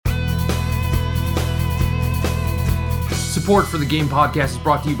Support for the Game Podcast is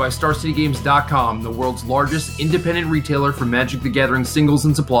brought to you by StarCityGames.com, the world's largest independent retailer for Magic the Gathering singles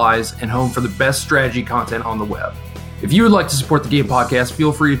and supplies, and home for the best strategy content on the web. If you would like to support the Game Podcast,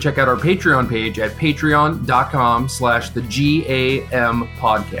 feel free to check out our Patreon page at patreon.com/the GAM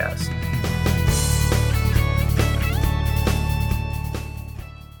Podcast.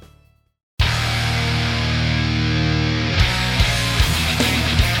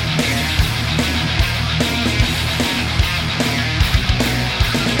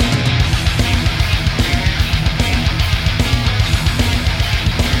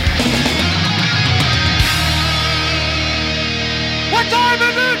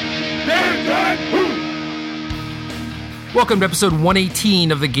 Welcome to episode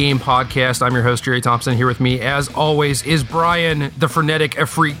 118 of the Game Podcast. I'm your host, Jerry Thompson. Here with me, as always, is Brian, the frenetic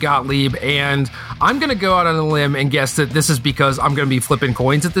Efreet Gottlieb. And I'm going to go out on a limb and guess that this is because I'm going to be flipping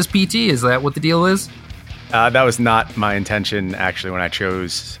coins at this PT. Is that what the deal is? That was not my intention, actually, when I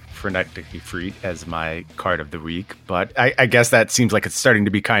chose Frenetic Efreet as my card of the week. But I guess that seems like it's starting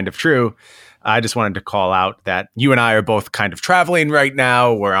to be kind of true. I just wanted to call out that you and I are both kind of traveling right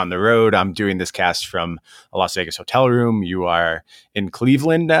now. We're on the road. I'm doing this cast from a Las Vegas hotel room. You are in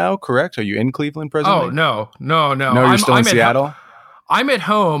Cleveland now, correct? Are you in Cleveland presently? Oh, no. No, you're still in Seattle? I'm at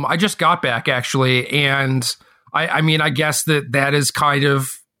home. I just got back, actually. And I mean, I guess that is kind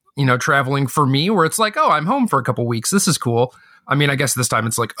of, traveling for me, where it's like, oh, I'm home for a couple weeks. This is cool. I mean, I guess this time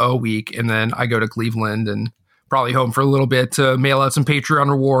it's like a week. And then I go to Cleveland and probably home for a little bit to mail out some Patreon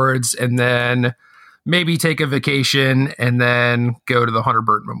rewards, and then maybe take a vacation, and then go to the Hunter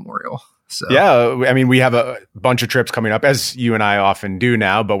Burton Memorial. So yeah, I mean, we have a bunch of trips coming up, as you and I often do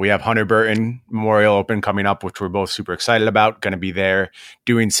now, but we have Hunter Burton Memorial Open coming up, which we're both super excited about. Going to be there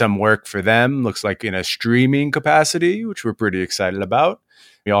doing some work for them. Looks like in a streaming capacity, which we're pretty excited about.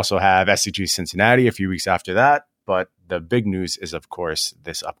 We also have SCG Cincinnati a few weeks after that, but the big news is, of course,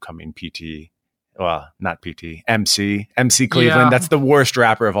 this upcoming PT. Well, not PT, MC Cleveland. Yeah. That's the worst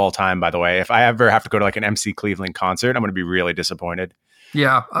rapper of all time, by the way. If I ever have to go to like an MC Cleveland concert, I'm going to be really disappointed.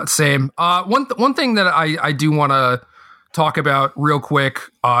 Yeah, same. One thing that I do want to talk about real quick,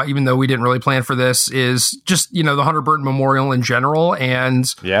 even though we didn't really plan for this, is just, the Hunter Burton Memorial in general.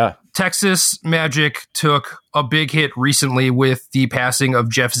 And yeah, Texas Magic took a big hit recently with the passing of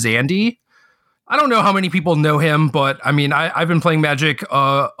Jeff Zandy. I don't know how many people know him, but I mean, I've been playing Magic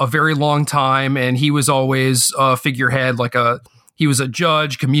a very long time, and he was always a figurehead. He was a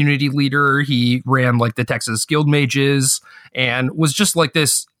judge, community leader. He ran like the Texas Guild Mages, and was just like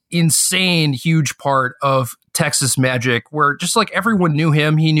this insane, huge part of Texas Magic, where just like everyone knew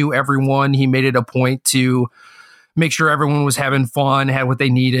him. He knew everyone. He made it a point to make sure everyone was having fun, had what they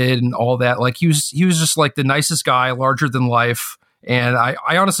needed, and all that. Like he was just like the nicest guy, larger than life. And I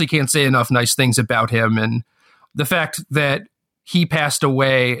honestly can't say enough nice things about him. And the fact that he passed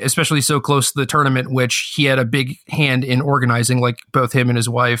away, especially so close to the tournament, which he had a big hand in organizing, like both him and his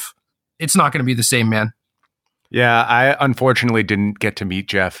wife, it's not going to be the same, man. Yeah, I unfortunately didn't get to meet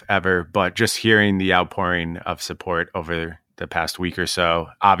Jeff ever, but just hearing the outpouring of support over the past week or so,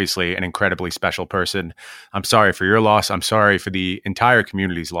 obviously an incredibly special person. I'm sorry for your loss. I'm sorry for the entire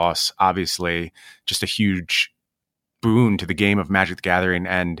community's loss. Obviously, just a huge boon to the game of Magic the Gathering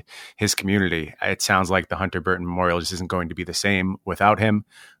and his community. It sounds like the Hunter Burton Memorial just isn't going to be the same without him.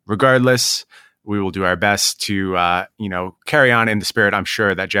 Regardless, we will do our best to, carry on in the spirit I'm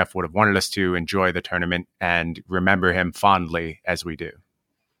sure that Jeff would have wanted us to enjoy the tournament and remember him fondly as we do.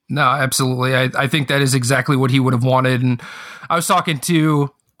 No, absolutely. I think that is exactly what he would have wanted. And I was talking to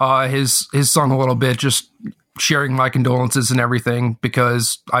his son a little bit, just sharing my condolences and everything,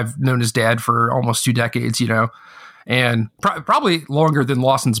 because I've known his dad for almost 2 decades, and probably longer than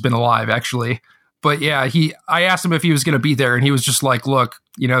Lawson's been alive, actually. But yeah, I asked him if he was going to be there, and he was just like, look,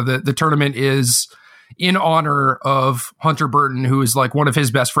 the tournament is in honor of Hunter Burton, who is like one of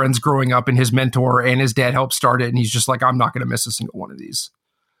his best friends growing up and his mentor, and his dad helped start it. And he's just like, I'm not going to miss a single one of these.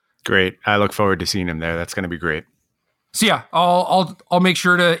 Great. I look forward to seeing him there. That's going to be great. So yeah, I'll make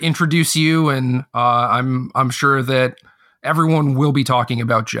sure to introduce you, and I'm sure that everyone will be talking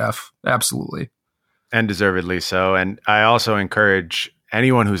about Jeff. Absolutely. And deservedly so. And I also encourage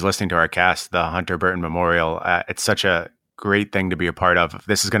anyone who's listening to our cast, the Hunter Burton Memorial. It's such a great thing to be a part of.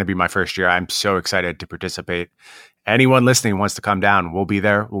 This is going to be my first year. I'm so excited to participate. Anyone listening wants to come down, we'll be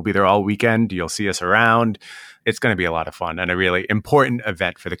there. We'll be there all weekend. You'll see us around. It's going to be a lot of fun and a really important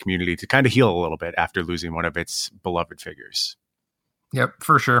event for the community to kind of heal a little bit after losing one of its beloved figures. Yep,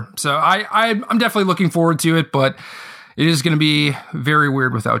 for sure. So I'm definitely looking forward to it, but it is going to be very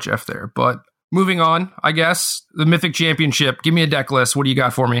weird without Jeff there. But moving on, I guess, the Mythic Championship. Give me a deck list. What do you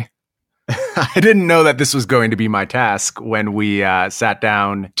got for me? I didn't know that this was going to be my task when we sat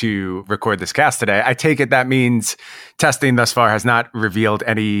down to record this cast today. I take it that means testing thus far has not revealed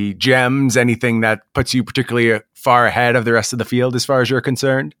any gems, anything that puts you particularly far ahead of the rest of the field as far as you're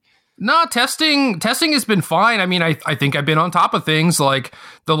concerned? No, testing has been fine. I mean, I think I've been on top of things. Like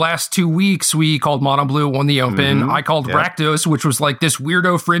the last 2 weeks, we called Mono Blue, won the Open. I called Rakdos, which was like this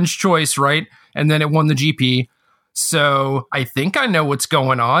weirdo fringe choice, right? And then it won the GP. So I think I know what's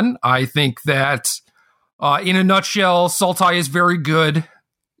going on. I think that in a nutshell, Sultai is very good.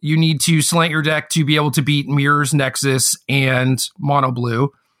 You need to slant your deck to be able to beat Mirrors, Nexus, and Mono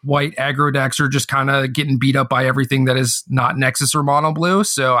Blue. White aggro decks are just kind of getting beat up by everything that is not Nexus or Mono Blue,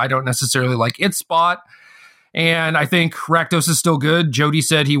 so I don't necessarily like its spot. And I think Rakdos is still good. Jody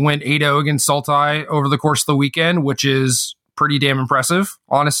said he went 8-0 against Sultai over the course of the weekend, which is pretty damn impressive,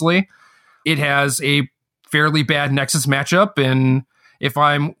 honestly. It has a fairly bad Nexus matchup, and if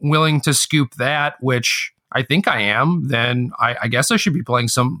I'm willing to scoop that, which I think I am, then I guess I should be playing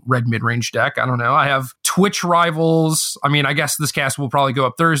some red mid-range deck. I don't know. I have Twitch Rivals. I mean, I guess this cast will probably go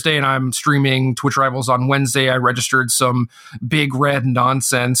up Thursday, and I'm streaming Twitch Rivals on Wednesday. I registered some big red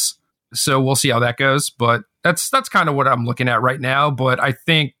nonsense, so we'll see how that goes. But that's kind of what I'm looking at right now. But I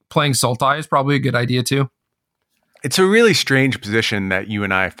think playing Sultai is probably a good idea too. It's a really strange position that you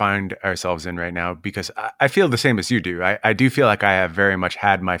and I find ourselves in right now, because I feel the same as you do. I do feel like I have very much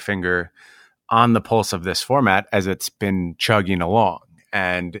had my finger on the pulse of this format as it's been chugging along.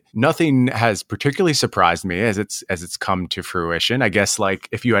 And nothing has particularly surprised me as it's come to fruition. I guess, like,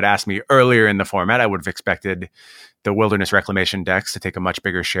 if you had asked me earlier in the format, I would have expected the Wilderness Reclamation decks to take a much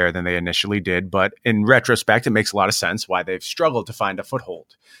bigger share than they initially did. But in retrospect, it makes a lot of sense why they've struggled to find a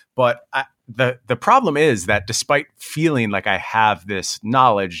foothold. But the problem is that despite feeling like I have this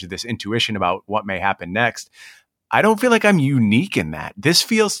knowledge, this intuition about what may happen next, I don't feel like I'm unique in that. This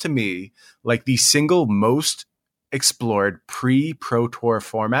feels to me like the single most explored pre-Pro Tour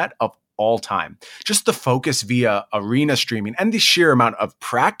format of all time. Just the focus via arena streaming and the sheer amount of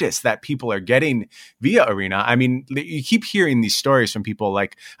practice that people are getting via arena. I mean, you keep hearing these stories from people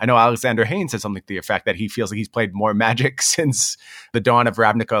like, I know Alexander Haynes said something to the effect that he feels like he's played more Magic since the dawn of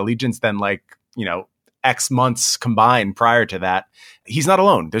Ravnica Allegiance than, like, you know, X months combined prior to that. He's not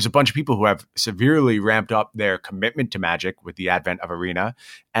alone. There's a bunch of people who have severely ramped up their commitment to Magic with the advent of Arena,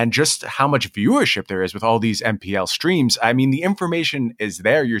 and just how much viewership there is with all these MPL streams. I mean, the information is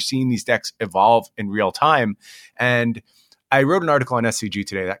there. You're seeing these decks evolve in real time. And I wrote an article on SCG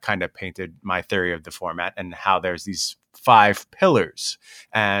today that kind of painted my theory of the format and how there's these 5 pillars.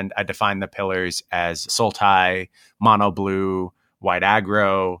 And I defined the pillars as Sultai, Mono Blue, White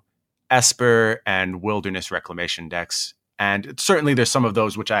Aggro, Esper, and Wilderness Reclamation decks. And certainly there's some of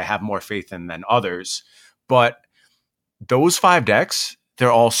those which I have more faith in than others. But those 5 decks,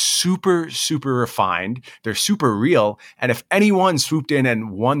 they're all super, super refined. They're super real. And if anyone swooped in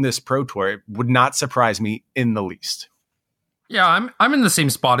and won this Pro Tour, it would not surprise me in the least. Yeah, I'm in the same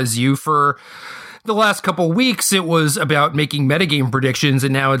spot as you. For the last couple of weeks, it was about making metagame predictions,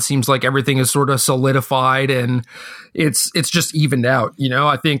 and now it seems like everything is sort of solidified and it's just evened out. You know,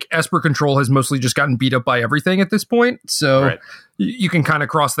 I think Esper Control has mostly just gotten beat up by everything at this point, so right. You can kind of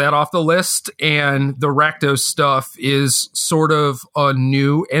cross that off the list. And the Rakdos stuff is sort of a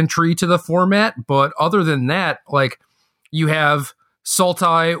new entry to the format, but other than that, like, you have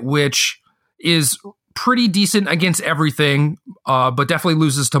Sultai, which is pretty decent against everything, but definitely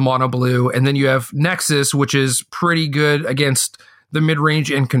loses to Mono Blue. And then you have Nexus, which is pretty good against the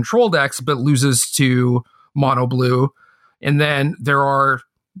mid-range and control decks, but loses to Mono Blue. And then there are,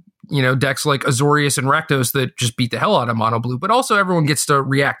 you know, decks like Azorius and Rakdos that just beat the hell out of Mono Blue, but also everyone gets to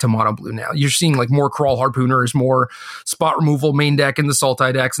react to Mono Blue now. You're seeing like more Crawl Harpooners, more spot removal main deck in the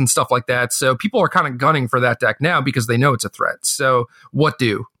Sultai decks and stuff like that. So people are kind of gunning for that deck now because they know it's a threat. So what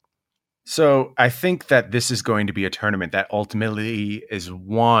do? So I think that this is going to be a tournament that ultimately is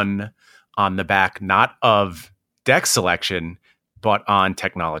won on the back, not of deck selection, but on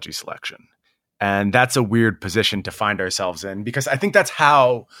technology selection. And that's a weird position to find ourselves in, because I think that's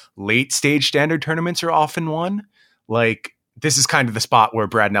how late stage standard tournaments are often won. Like, this is kind of the spot where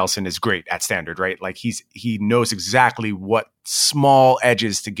Brad Nelson is great at standard, right? Like, he knows exactly what small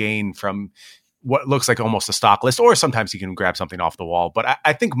edges to gain from what looks like almost a stock list, or sometimes he can grab something off the wall. But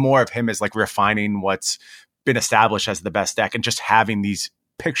I think more of him is like refining what's been established as the best deck and just having these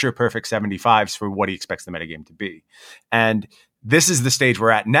picture perfect 75s for what he expects the metagame to be. And this is the stage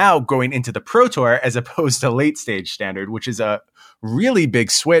we're at now, going into the Pro Tour as opposed to late stage standard, which is a really big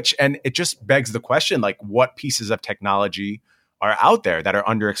switch. And it just begs the question, like, what pieces of technology are out there that are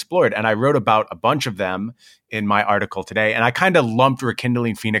underexplored. And I wrote about a bunch of them in my article today. And I kind of lumped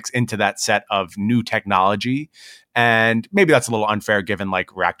Rekindling Phoenix into that set of new technology. And maybe that's a little unfair given like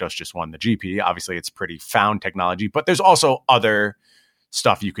Rakdos just won the GP. Obviously, it's pretty found technology, but there's also other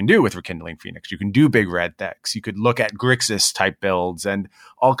stuff you can do with Rekindling Phoenix. You can do big red decks. You could look at Grixis type builds and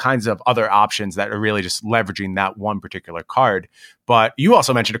all kinds of other options that are really just leveraging that one particular card. But you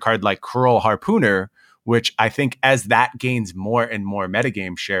also mentioned a card like Kroll Harpooner, which I think as that gains more and more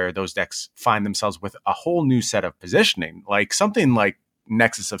metagame share, those decks find themselves with a whole new set of positioning. Like something like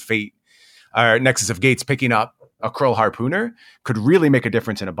Nexus of Fate or Nexus of Gates picking up a Kroll Harpooner could really make a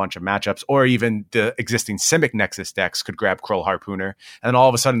difference in a bunch of matchups, or even the existing Simic Nexus decks could grab Kroll Harpooner, and then all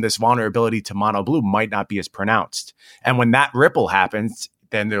of a sudden this vulnerability to mono blue might not be as pronounced. And when that ripple happens,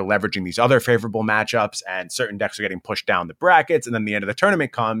 then they're leveraging these other favorable matchups, and certain decks are getting pushed down the brackets, and then the end of the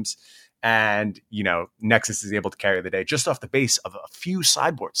tournament comes, and, you know, Nexus is able to carry the day just off the base of a few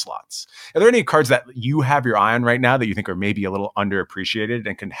sideboard slots. Are there any cards that you have your eye on right now that you think are maybe a little underappreciated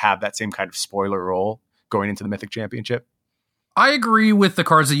and can have that same kind of spoiler role going into the Mythic Championship? I agree with the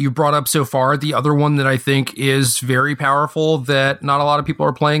cards that you brought up so far. The other one that I think is very powerful that not a lot of people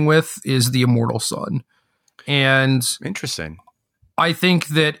are playing with is the Immortal Sun. And interesting. I think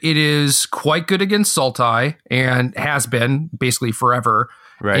that it is quite good against Sultai and has been basically forever.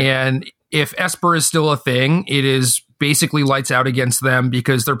 Right. And if Esper is still a thing, it is basically lights out against them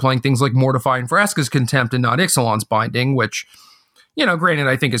because they're playing things like Mortify and Vraska's Contempt and not Ixalan's Binding, which, you know, granted,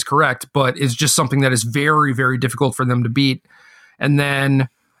 I think is correct, but is just something that is very, very difficult for them to beat. And then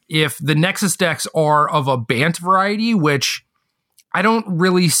if the Nexus decks are of a Bant variety, which I don't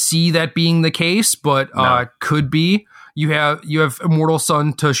really see that being the case, but could be, you have Immortal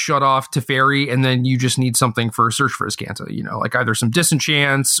Sun to shut off Teferi, and then you just need something for Search for Azcanta, you know, like either some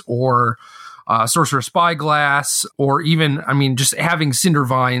Disenchants or Sorcerer Spyglass, or even, I mean, just having Cinder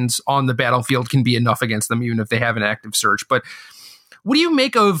Vines on the battlefield can be enough against them, even if they have an active search. But what do you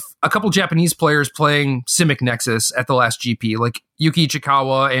make of a couple Japanese players playing Simic Nexus at the last GP, like Yuki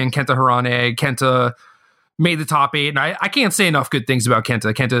Ichikawa and Kenta Hirane? Kenta made the top 8, and I can't say enough good things about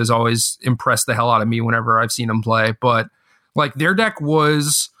Kenta. Kenta has always impressed the hell out of me whenever I've seen him play, but like their deck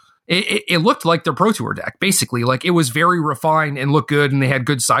was, it looked like their Pro Tour deck, basically. Like it was very refined and looked good, and they had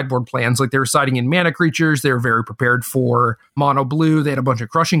good sideboard plans. Like they were siding in mana creatures. They were very prepared for mono blue. They had a bunch of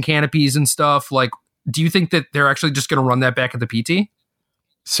crushing canopies and stuff. Like, do you think that they're actually just going to run that back at the PT?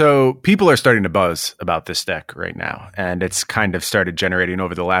 So people are starting to buzz about this deck right now, and it's kind of started generating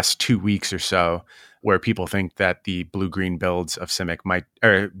over the last 2 weeks or so, where people think that the blue-green builds of Simic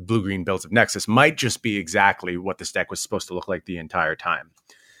blue-green builds of Nexus might just be exactly what this deck was supposed to look like the entire time.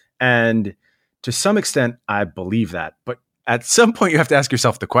 And to some extent, I believe that. But at some point, you have to ask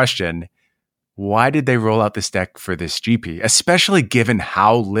yourself the question, why did they roll out this deck for this GP, especially given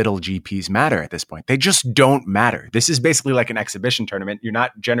how little GPs matter at this point? They just don't matter. This is basically like an exhibition tournament. You're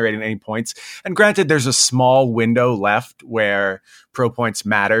not generating any points. And granted, there's a small window left where pro points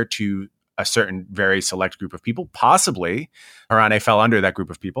matter to a certain very select group of people. Possibly Hirane fell under that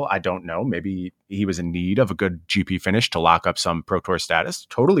group of people. I don't know. Maybe he was in need of a good GP finish to lock up some Pro Tour status.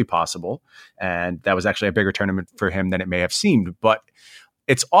 Totally possible. And that was actually a bigger tournament for him than it may have seemed. But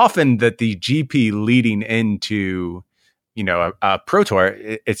it's often that the GP leading into, you know, a Pro Tour,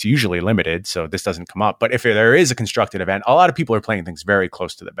 it's usually limited, so this doesn't come up. But if there is a constructed event, a lot of people are playing things very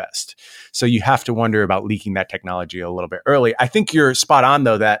close to the vest. So you have to wonder about leaking that technology a little bit early. I think you're spot on,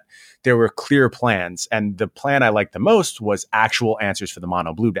 though, that there were clear plans. And the plan I liked the most was actual answers for the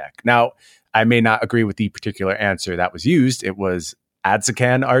mono blue deck. Now, I may not agree with the particular answer that was used. It was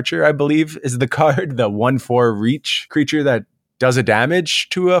Adsakan Archer, I believe, is the card, the 1/4 reach creature that does a damage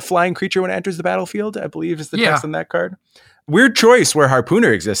to a flying creature when it enters the battlefield, I believe is the text on that card. Weird choice where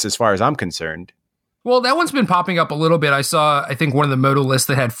Harpooner exists as far as I'm concerned. Well, that one's been popping up a little bit. I saw, I think, one of the Moto lists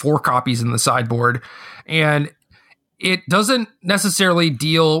that had 4 copies in the sideboard, and it doesn't necessarily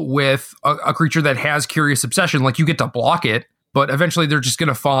deal with a creature that has Curious Obsession. Like, you get to block it, but eventually they're just going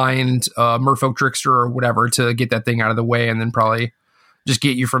to find Merfolk Trickster or whatever to get that thing out of the way and then probably just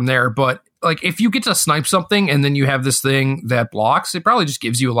get you from there. But like, if you get to snipe something and then you have this thing that blocks, it probably just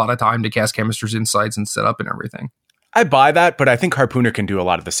gives you a lot of time to cast Chemister's Insights and set up and everything. I buy that, but I think Harpooner can do a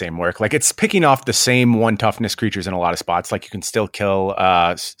lot of the same work. Like, it's picking off the same 1 toughness creatures in a lot of spots. Like, you can still kill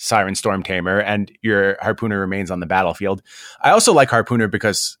Siren Storm Tamer and your Harpooner remains on the battlefield. I also like Harpooner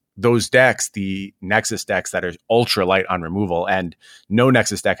because those decks, the Nexus decks that are ultra light on removal, and no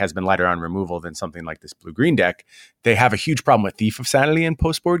Nexus deck has been lighter on removal than something like this blue-green deck, they have a huge problem with Thief of Sanity in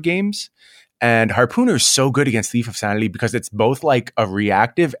post-board games. And Harpooner is so good against Thief of Sanity because it's both like a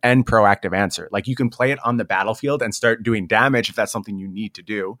reactive and proactive answer. Like you can play it on the battlefield and start doing damage if that's something you need to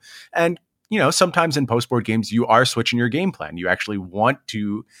do. And sometimes in post-board games, you are switching your game plan. You actually want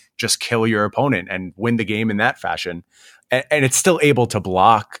to just kill your opponent and win the game in that fashion. And it's still able to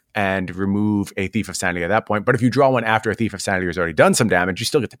block and remove a Thief of Sanity at that point. But if you draw one after a Thief of Sanity has already done some damage, you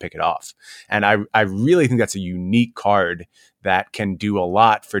still get to pick it off. And I really think that's a unique card that can do a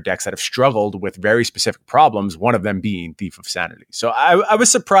lot for decks that have struggled with very specific problems, one of them being Thief of Sanity. So I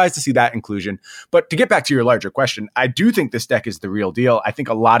was surprised to see that inclusion. But to get back to your larger question, I do think this deck is the real deal. I think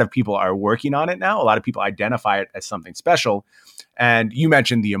a lot of people are working on it now. A lot of people identify it as something special. And you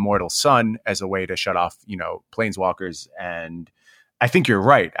mentioned the Immortal Sun as a way to shut off, Planeswalkers. And I think you're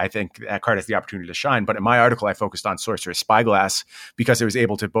right. I think that card has the opportunity to shine. But in my article, I focused on Sorcerous Spyglass because it was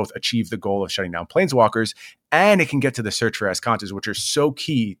able to both achieve the goal of shutting down Planeswalkers, and it can get to the search for Azcantans, which are so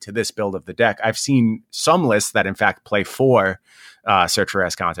key to this build of the deck. I've seen some lists that, in fact, play for Search for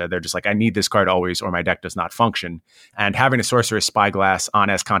Azcanta. They're just like, I need this card always or my deck does not function. And having a Sorcerous Spyglass on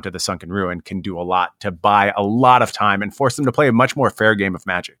Azcanta the Sunken Ruin can do a lot to buy a lot of time and force them to play a much more fair game of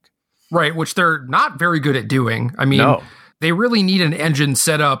Magic. Right, which they're not very good at doing. I mean, no. They really need an engine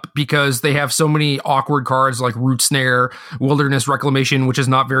set up because they have so many awkward cards like Root Snare, Wilderness Reclamation, which is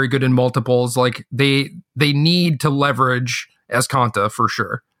not very good in multiples. Like they need to leverage Azcanta for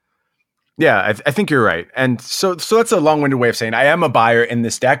sure. Yeah, I think you're right. And so that's a long-winded way of saying I am a buyer in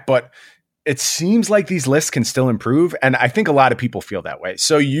this deck, but it seems like these lists can still improve. And I think a lot of people feel that way.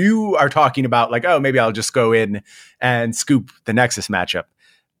 So you are talking about like, oh, maybe I'll just go in and scoop the Nexus matchup.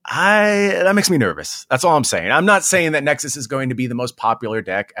 That makes me nervous. That's all I'm saying. I'm not saying that Nexus is going to be the most popular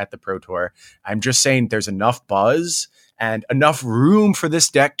deck at the Pro Tour. I'm just saying there's enough buzz and enough room for this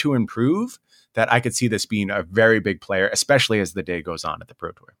deck to improve that I could see this being a very big player, especially as the day goes on at the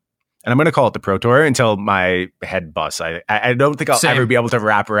Pro Tour. And I'm going to call it the Pro Tour until my head busts. I don't think I'll ever be able to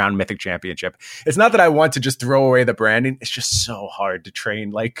wrap around Mythic Championship. It's not that I want to just throw away the branding. It's just so hard to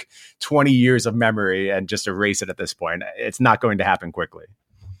train like 20 years of memory and just erase it at this point. It's not going to happen quickly.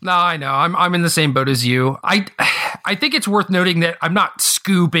 No, I know. I'm in the same boat as you. I think it's worth noting that I'm not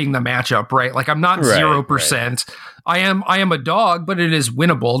scooping the matchup, right? Like I'm not 0%. Right. I am a dog, but it is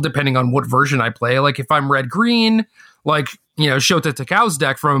winnable depending on what version I play. Like if I'm red-green, like, Shota Takau's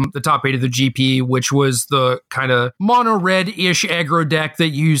deck from the top 8 of the GP, which was the kind of mono-red-ish aggro deck that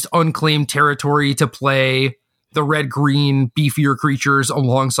used Unclaimed Territory to play the red-green beefier creatures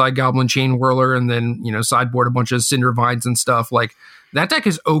alongside Goblin Chain Whirler and then, sideboard a bunch of Cinder Vines and stuff. Like, that deck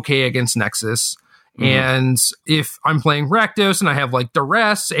is okay against Nexus. Mm-hmm. And if I'm playing Rakdos and I have like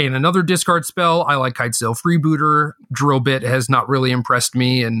Duress and another discard spell, I like Kitesail Freebooter. Drillbit has not really impressed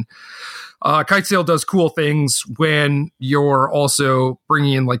me. And Kitesail does cool things when you're also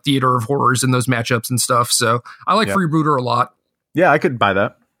bringing in like Theater of Horrors in those matchups and stuff. So I like Freebooter a lot. Yeah, I could buy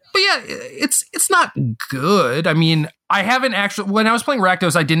that. But yeah, it's not good. I mean, I haven't actually, when I was playing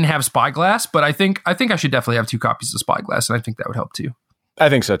Rakdos, I didn't have Spyglass, but I think I should definitely have 2 copies of Spyglass, and I think that would help too. I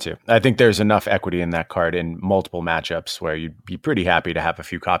think so too. I think there's enough equity in that card in multiple matchups where you'd be pretty happy to have a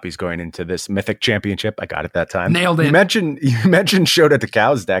few copies going into this Mythic Championship. I got it that time. Nailed it. You mentioned Shota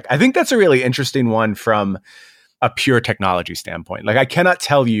Takau's deck. I think that's a really interesting one from a pure technology standpoint. Like I cannot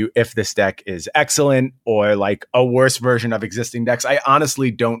tell you if this deck is excellent or like a worse version of existing decks. I honestly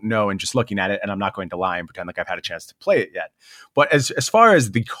don't know. And just looking at it, and I'm not going to lie and pretend like I've had a chance to play it yet. But as far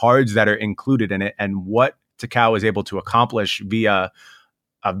as the cards that are included in it and what Takau is able to accomplish via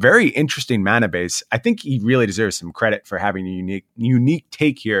a very interesting mana base, I think he really deserves some credit for having a unique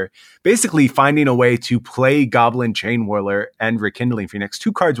take here. Basically finding a way to play Goblin Chain Whirler and Rekindling Phoenix,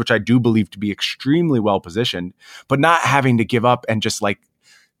 2 cards which I do believe to be extremely well positioned, but not having to give up and just like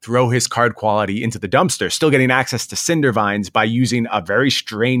throw his card quality into the dumpster, still getting access to Cinder Vines by using a very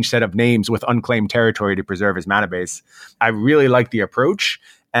strange set of names with Unclaimed Territory to preserve his mana base. I really like the approach,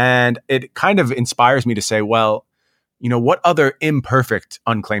 and it kind of inspires me to say, well, what other imperfect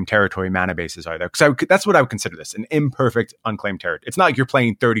Unclaimed Territory mana bases are there? Because that's what I would consider this, an imperfect Unclaimed Territory. It's not like you're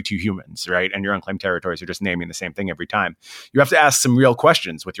playing 32 humans, right? And your Unclaimed Territories are just naming the same thing every time. You have to ask some real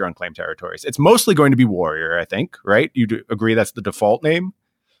questions with your Unclaimed Territories. It's mostly going to be Warrior, I think, right? You do agree that's the default name?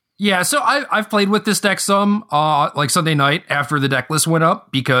 Yeah, so I've played with this deck some, like Sunday night after the deck list went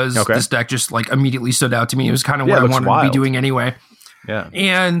up, because this deck just like immediately stood out to me. It was kind of what I wanted to be doing anyway. Yeah.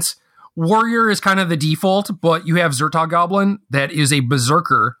 And Warrior is kind of the default, but you have Zertog Goblin that is a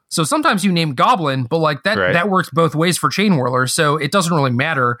berserker. So sometimes you name Goblin, but like that works both ways for Chain Whirler, so it doesn't really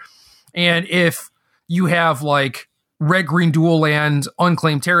matter. And if you have like red-green dual land,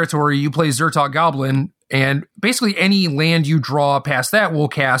 Unclaimed Territory, you play Zertog Goblin, And basically any land you draw past that will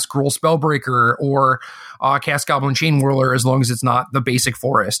cast Gruul Spellbreaker or cast Goblin Chainwhirler, as long as it's not the basic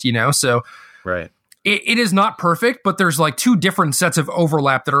forest, So right. It is not perfect, but there's like two different sets of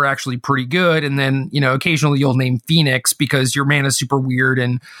overlap that are actually pretty good. And then, occasionally you'll name Phoenix because your mana is super weird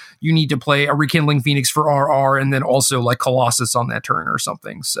and you need to play a Rekindling Phoenix for RR and then also like Colossus on that turn or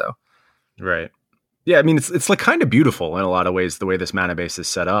something. So, right. Yeah, I mean, it's like kind of beautiful in a lot of ways, the way this mana base is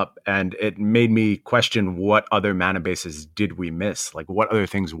set up. And it made me question what other mana bases did we miss? Like, what other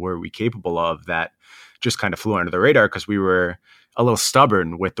things were we capable of that just kind of flew under the radar because we were a little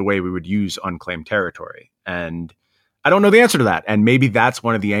stubborn with the way we would use unclaimed territory. And I don't know the answer to that. And maybe that's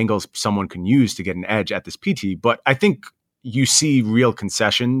one of the angles someone can use to get an edge at this PT. But I think you see real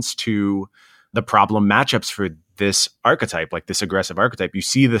concessions to the problem matchups for this archetype, like this aggressive archetype. You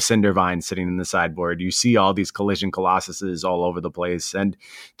see the Cindervine sitting in the sideboard. You see all these Collision Colossuses all over the place. And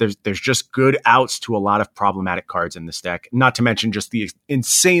there's just good outs to a lot of problematic cards in this deck, not to mention just the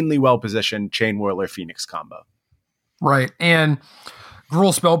insanely well-positioned Chainwhirler Phoenix combo. Right. And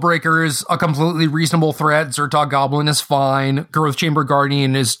Gruul Spellbreaker is a completely reasonable threat. Zertog Goblin is fine. Growth Chamber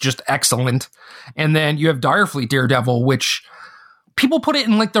Guardian is just excellent. And then you have Direfleet Daredevil, which people put it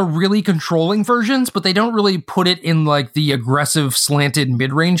in like the really controlling versions, but they don't really put it in like the aggressive slanted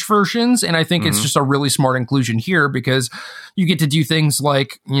mid-range versions. And I think it's just a really smart inclusion here because you get to do things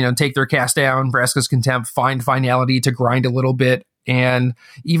like, take their cast down, Vraska's Contempt, find finality to grind a little bit. And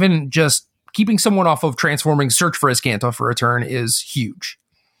even just keeping someone off of transforming Search for Azcanta for a turn is huge.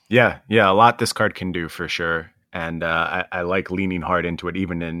 Yeah, a lot this card can do for sure. And I like leaning hard into it,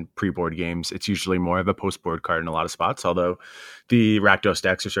 even in pre-board games. It's usually more of a post-board card in a lot of spots, although the Rakdos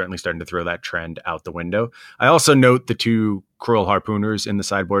decks are certainly starting to throw that trend out the window. I also note the two Cruel Harpooners in the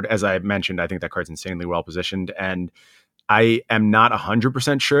sideboard. As I mentioned, I think that card's insanely well-positioned, and I am not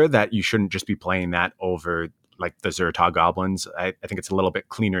 100% sure that you shouldn't just be playing that over like the Zertog Goblins. I think it's a little bit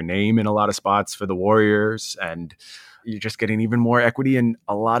cleaner name in a lot of spots for the Warriors, and you're just getting even more equity in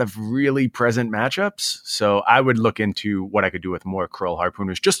a lot of really present matchups. So I would look into what I could do with more Cruel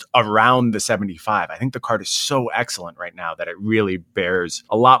Harpooners just around the 75. I think the card is so excellent right now that it really bears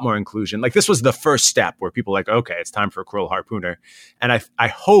a lot more inclusion. Like, this was the first step where people like, okay, it's time for a Cruel Harpooner. And I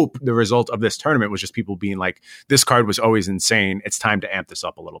hope the result of this tournament was just people being like, this card was always insane. It's time to amp this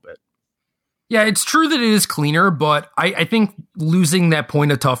up a little bit. Yeah, it's true that it is cleaner, but I think losing that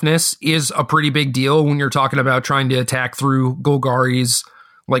point of toughness is a pretty big deal when you're talking about trying to attack through Golgari's,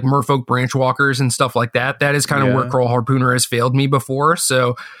 like Merfolk Branchwalkers and stuff like that. That is kind of where Cruel Harpooner has failed me before.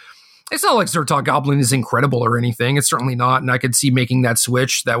 So it's not like Zertog Goblin is incredible or anything. It's certainly not. And I could see making that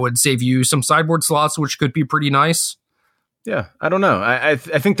switch that would save you some sideboard slots, which could be pretty nice. Yeah, I don't know. I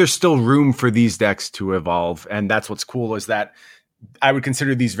think there's still room for these decks to evolve. And that's what's cool is that I would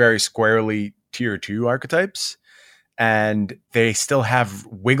consider these very squarely tier 2 archetypes, and they still have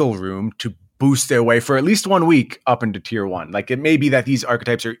wiggle room to boost their way for at least 1 week up into tier 1. Like, it may be that these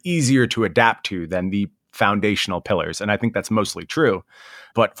archetypes are easier to adapt to than the foundational pillars, and I think that's mostly true.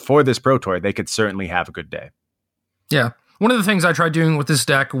 But for this Pro Tour, they could certainly have a good day. Yeah. One of the things I tried doing with this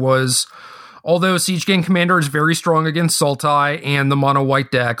deck was, although Siege Gang Commander is very strong against Sultai and the mono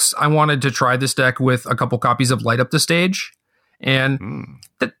white decks, I wanted to try this deck with a couple copies of Light Up the Stage. And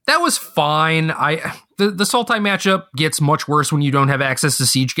that was fine. The Sultai matchup gets much worse when you don't have access to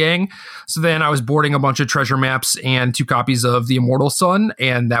Siege Gang. So then I was boarding a bunch of treasure maps and 2 copies of the Immortal Sun,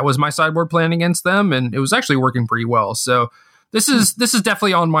 and that was my sideboard plan against them, and it was actually working pretty well. So this is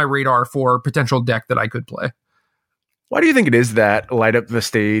definitely on my radar for potential deck that I could play. Why do you think it is that Light Up the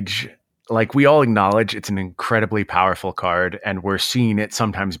Stage, like, we all acknowledge it's an incredibly powerful card, and we're seeing it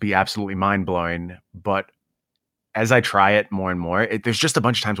sometimes be absolutely mind-blowing, but as I try it more and more, there's just a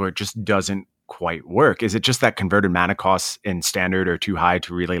bunch of times where it just doesn't quite work. Is it just that converted mana costs in standard are too high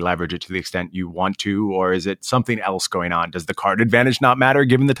to really leverage it to the extent you want to? Or is it something else going on? Does the card advantage not matter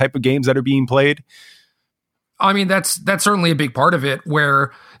given the type of games that are being played? I mean, that's certainly a big part of it,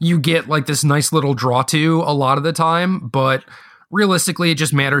 where you get like this nice little draw to a lot of the time, but realistically, it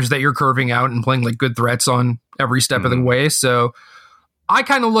just matters that you're curving out and playing like good threats on every step of the way. So I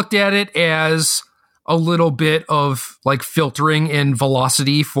kind of looked at it as a little bit of like filtering in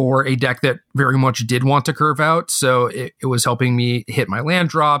velocity for a deck that very much did want to curve out. So it was helping me hit my land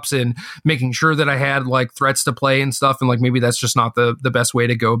drops and making sure that I had like threats to play and stuff. And like, maybe that's just not the best way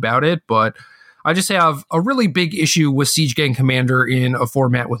to go about it. But I just have a really big issue with Siege Gang Commander in a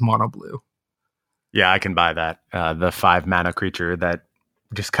format with mono blue. Yeah, I can buy that. The 5 mana creature that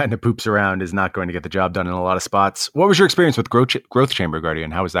just kind of poops around is not going to get the job done in a lot of spots. What was your experience with Growth Chamber Guardian?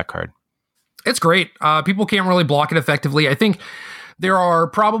 How was that card? It's great. People can't really block it effectively. I think There are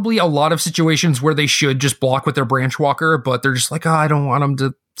probably a lot of situations where they should just block with their Branch Walker, but they're just like, oh, I don't want them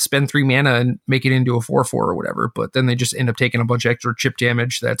to spend 3 mana and make it into a 4/4 or whatever. But then they just end up taking a bunch of extra chip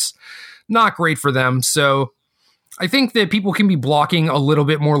damage. That's not great for them. So I think that people can be blocking a little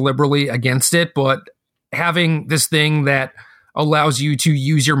bit more liberally against it, but having this thing that allows you to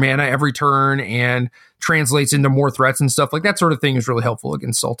use your mana every turn and translates into more threats and stuff like that sort of thing is really helpful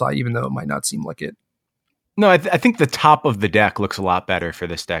against Sultai, even though it might not seem like it. No, I think the top of the deck looks a lot better for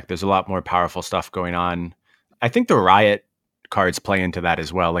this deck. There's a lot more powerful stuff going on. I think the Riot cards play into that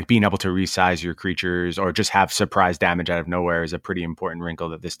as well. Like being able to resize your creatures or just have surprise damage out of nowhere is a pretty important wrinkle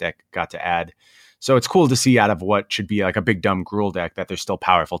that this deck got to add. So it's cool to see out of what should be like a big dumb Gruul deck that there's still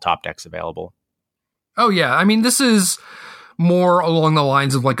powerful top decks available. Oh yeah, I mean this is more along the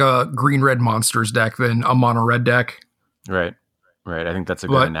lines of like a green-red monsters deck than a mono-red deck. Right. I think that's a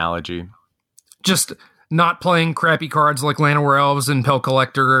good analogy. Just not playing crappy cards like Llanowar Elves and Pell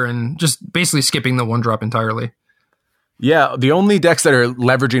Collector and just basically skipping the 1-drop entirely. Yeah, the only decks that are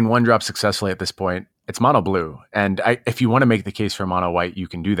leveraging 1-drop successfully at this point, it's mono blue. And if you want to make the case for mono white, you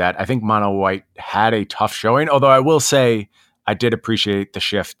can do that. I think mono white had a tough showing, although I will say I did appreciate the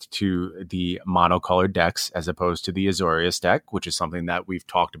shift to the monocolored decks as opposed to the Azorius deck, which is something that we've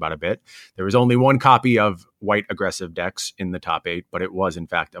talked about a bit. There was only one copy of white aggressive decks in the top 8, but it was in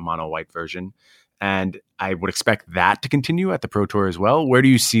fact a mono white version. And I would expect that to continue at the Pro Tour as well. Where do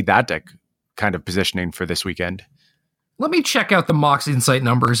you see that deck kind of positioning for this weekend? Let me check out the Mox Insight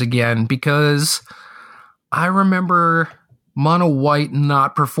numbers again, because I remember mono white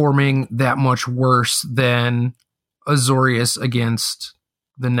not performing that much worse than Azorius against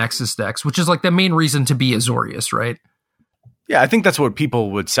the Nexus decks, which is like the main reason to be Azorius, right? Yeah, I think that's what people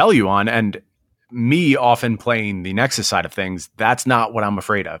would sell you on. And me often playing the Nexus side of things, that's not what I'm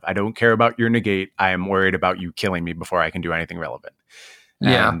afraid of. I don't care about your negate. I am worried about you killing me before I can do anything relevant.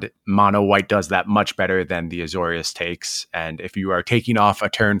 Yeah. And mono white does that much better than the Azorius takes. And if you are taking off a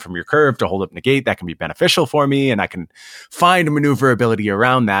turn from your curve to hold up negate, that can be beneficial for me. And I can find maneuverability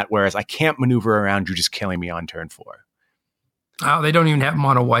around that. Whereas I can't maneuver around you just killing me on turn 4. Oh, they don't even have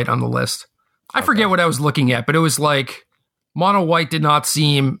mono white on the list. I forget what I was looking at, but it was like mono white did not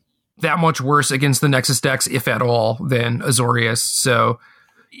seem that much worse against the Nexus decks, if at all, than Azorius. So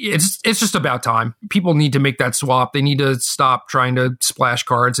it's just about time. People need to make that swap. They need to stop trying to splash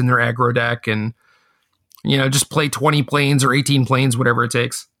cards in their aggro deck and, just play 20 planes or 18 planes, whatever it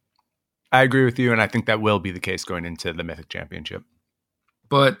takes. I agree with you, and I think that will be the case going into the Mythic Championship.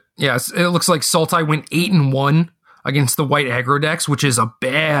 But yes, it looks like Sultai went 8-1 against the white aggro decks, which is a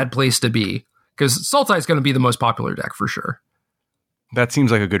bad place to be, because Sultai is going to be the most popular deck for sure. That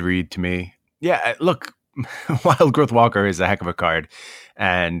seems like a good read to me. Yeah, look, Wild Growth Walker is a heck of a card,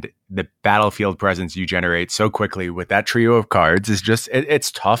 and the battlefield presence you generate so quickly with that trio of cards is just,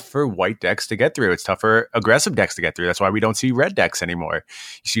 it's tough for white decks to get through. It's tough for aggressive decks to get through. That's why we don't see red decks anymore.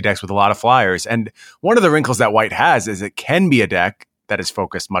 You see decks with a lot of flyers. And one of the wrinkles that white has is it can be a deck that is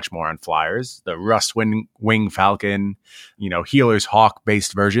focused much more on flyers. The Rust Wing Falcon, Healer's Hawk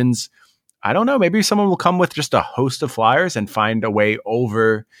based versions. I don't know. Maybe someone will come with just a host of flyers and find a way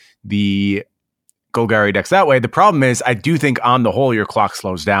over the Golgari decks that way. The problem is, I do think on the whole, your clock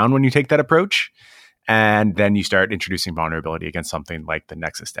slows down when you take that approach. And then you start introducing vulnerability against something like the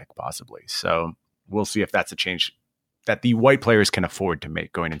Nexus deck, possibly. So we'll see if that's a change that the white players can afford to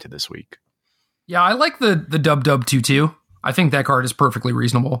make going into this week. Yeah, I like the Dub 2/2. I think that card is perfectly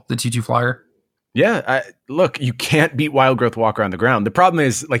reasonable, the 2/2 flyer. Yeah, look, you can't beat Wild Growth Walker on the ground. The problem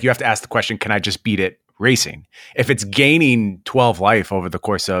is, you have to ask the question, can I just beat it racing? If it's gaining 12 life over the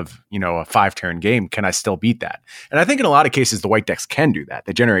course of, a 5-turn game, can I still beat that? And I think in a lot of cases, the white decks can do that.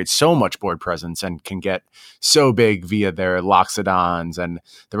 They generate so much board presence and can get so big via their Loxodons and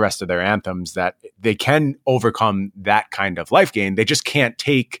the rest of their anthems that they can overcome that kind of life gain. They just can't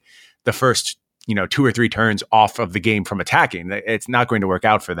take the first 2 or 3 turns off of the game from attacking. It's not going to work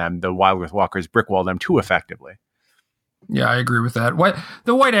out for them. The Wild Growth Walkers brickwall them too effectively. Yeah, I agree with that.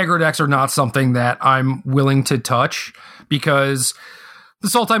 The white aggro decks are not something that I'm willing to touch, because the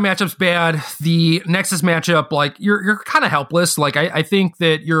Sultai matchup's bad. The Nexus matchup, you're kind of helpless. I think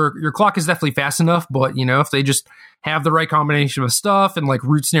that your clock is definitely fast enough, but if they just have the right combination of stuff and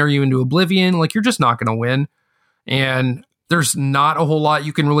root snare you into oblivion, you're just not going to win. And there's not a whole lot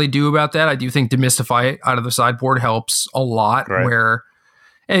you can really do about that. I do think Demystify out of the sideboard helps a lot, right, where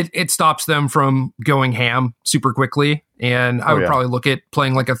it stops them from going ham super quickly. And I would probably look at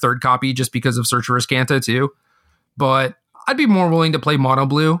playing a third copy just because of Search for Azcanta too. But I'd be more willing to play mono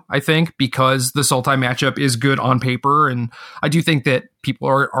blue, I think, because the Sultai matchup is good on paper. And I do think that people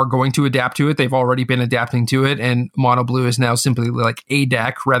are going to adapt to it. They've already been adapting to it. And mono blue is now simply like a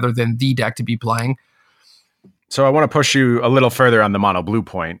deck rather than the deck to be playing. So I want to push you a little further on the mono blue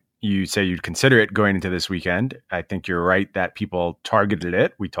point. You say you'd consider it going into this weekend. I think you're right that people targeted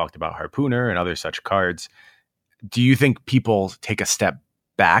it. We talked about Harpooner and other such cards. Do you think people take a step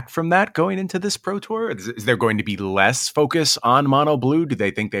back from that going into this Pro Tour? Is there going to be less focus on mono blue? Do they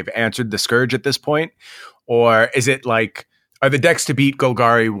think they've answered the scourge at this point? Or is it like, are the decks to beat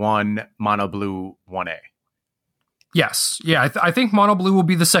Golgari 1, mono blue 1A? Yes. Yeah, I think mono blue will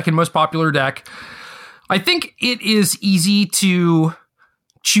be the second most popular deck. I think it is easy to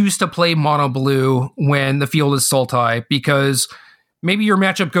choose to play mono blue when the field is Sultai, because maybe your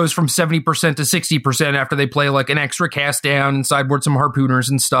matchup goes from 70% to 60% after they play like an extra cast down and sideboard some Harpooners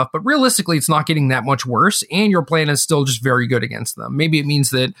and stuff. But realistically, it's not getting that much worse, and your plan is still just very good against them. Maybe it means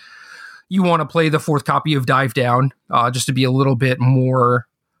that you want to play the fourth copy of Dive Down just to be a little bit more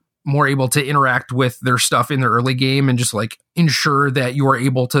able to interact with their stuff in the early game and just like ensure that you are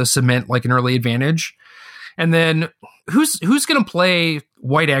able to cement like an early advantage. And then who's going to play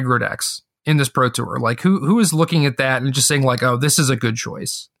white aggro decks in this Pro Tour? Like who is looking at that and just saying like, oh, this is a good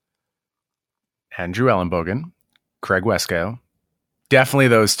choice? Andrew Ellenbogen, Craig Wescoe. Definitely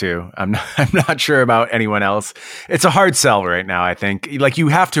those two. I'm not sure about anyone else. It's a hard sell right now, I think. Like you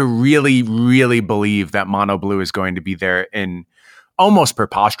have to really, really believe that mono blue is going to be there in almost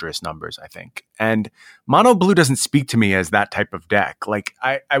preposterous numbers, I think. And mono blue doesn't speak to me as that type of deck. Like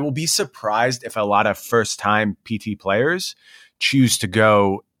I will be surprised if a lot of first-time PT players choose to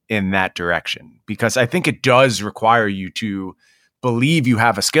go in that direction, because I think it does require you to believe you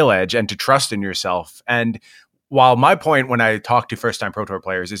have a skill edge and to trust in yourself. And while my point when I talk to first-time Pro Tour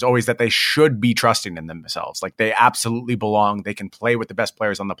players is always that they should be trusting in themselves, like they absolutely belong, they can play with the best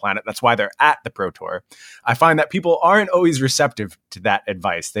players on the planet, that's why they're at the Pro Tour, I find that people aren't always receptive to that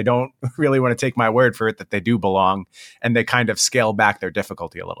advice. They don't really want to take my word for it that they do belong, and they kind of scale back their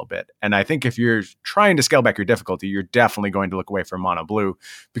difficulty a little bit. And I think if you're trying to scale back your difficulty, you're definitely going to look away from mono blue,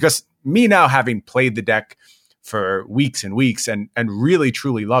 because me now having played the deck for weeks and weeks and really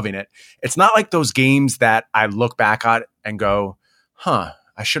truly loving it, it's not like those games that I look back at and go, I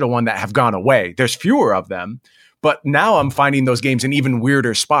should have won that, have gone away. There's fewer of them, but now I'm finding those games in even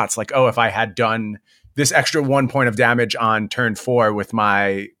weirder spots. Like, oh, if I had done this extra 1 point of damage on turn 4 with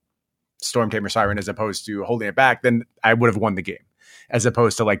my Stormtamer Siren as opposed to holding it back, then I would have won the game, as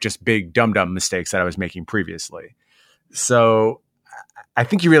opposed to like just big dumb mistakes that I was making previously. So I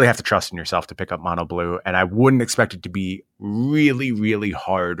think you really have to trust in yourself to pick up mono blue, and I wouldn't expect it to be really, really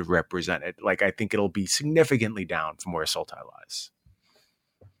hard represented. Like, I think it'll be significantly down from where Sultai lies.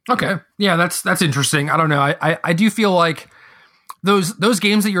 Okay. Yeah, that's interesting. I don't know. I do feel like those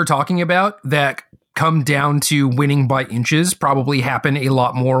games that you're talking about that come down to winning by inches probably happen a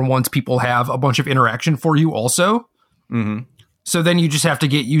lot more once people have a bunch of interaction for you also. Mm-hmm. So then you just have to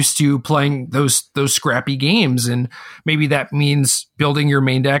get used to playing those scrappy games. And maybe that means building your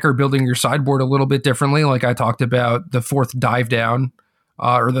main deck or building your sideboard a little bit differently. Like I talked about the fourth Dive Down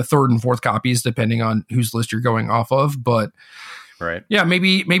or the third and fourth copies, depending on whose list you're going off of. But right. Yeah,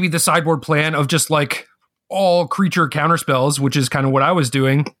 maybe the sideboard plan of just like all creature counterspells, which is kind of what I was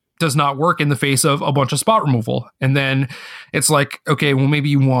doing, does not work in the face of a bunch of spot removal. And then it's like, okay, well, maybe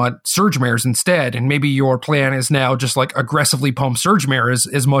you want Surge Mares instead. And maybe your plan is now just like aggressively pump Surge Mares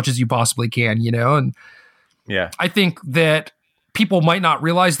as much as you possibly can, you know? And yeah, I think that people might not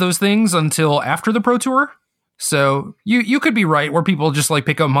realize those things until after the Pro Tour. So you could be right where people just like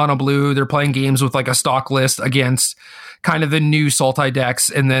pick up mono blue. They're playing games with like a stock list against kind of the new Sultai decks.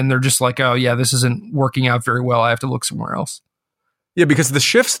 And then they're just like, oh yeah, this isn't working out very well. I have to look somewhere else. Yeah, because the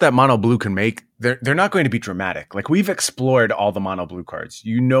shifts that mono blue can make, they're not going to be dramatic. Like we've explored all the mono blue cards.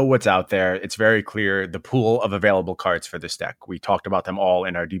 You know what's out there. It's very clear the pool of available cards for this deck. We talked about them all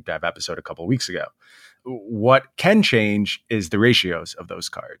in our deep dive episode a couple of weeks ago. What can change is the ratios of those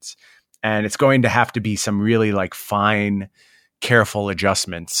cards. And it's going to have to be some really like fine, careful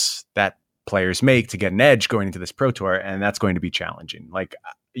adjustments that players make to get an edge going into this Pro Tour. And that's going to be challenging. Like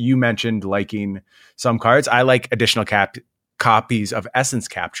you mentioned liking some cards. I like additional copies of Essence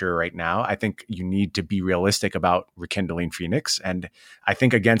Capture right now. I think you need to be realistic about Rekindling Phoenix. And I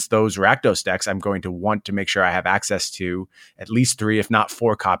think against those Rakdos decks, I'm going to want to make sure I have access to at least 3, if not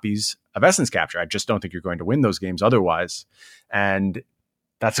 4 copies of Essence Capture. I just don't think you're going to win those games otherwise. And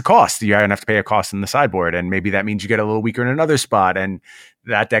that's a cost. You're going to have to pay a cost in the sideboard. And maybe that means you get a little weaker in another spot and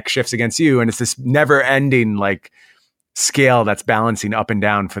that deck shifts against you. And it's this never ending, like, scale that's balancing up and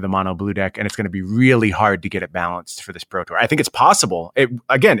down for the mono blue deck, and it's going to be really hard to get it balanced for this Pro Tour. I think it's possible. It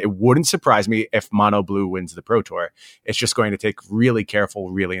wouldn't surprise me if mono blue wins the Pro Tour. It's just going to take really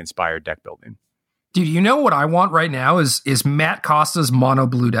careful, really inspired deck building. Dude, you know what I want right now is Matt Costa's mono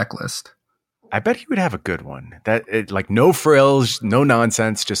blue deck list. I bet he would have a good one. Like no frills, no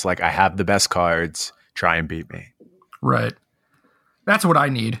nonsense, just like I have the best cards, try and beat me. Right. That's what I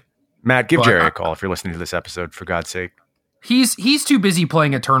need. Matt, give Jerry a call if you're listening to this episode, for God's sake. He's too busy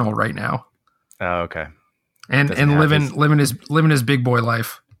playing Eternal right now. Oh, okay. And living his big boy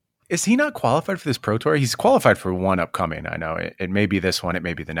life. Is he not qualified for this Pro Tour? He's qualified for one upcoming. I know it may be this one, it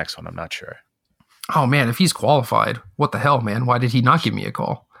may be the next one. I'm not sure. Oh man, if he's qualified, what the hell, man? Why did he not give me a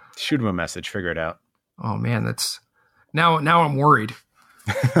call? Shoot him a message. Figure it out. Oh man, that's now I'm worried.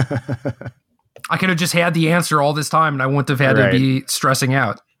 I could have just had the answer all this time, and I wouldn't have had to be stressing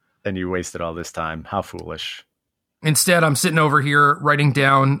out. And you wasted all this time. How foolish. Instead, I'm sitting over here writing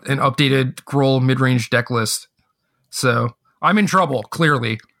down an updated Gruul mid-range deck list. So I'm in trouble,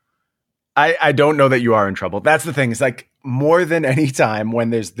 clearly. I don't know that you are in trouble. That's the thing. It's like more than any time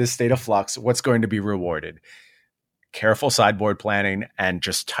when there's this state of flux, what's going to be rewarded? Careful sideboard planning and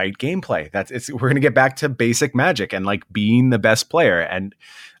just tight gameplay. We're going to get back to basic Magic and like being the best player. And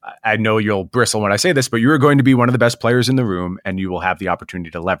I know you'll bristle when I say this, but you're going to be one of the best players in the room, and you will have the opportunity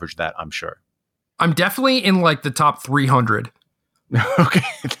to leverage that, I'm sure. I'm definitely in like the top 300. Okay,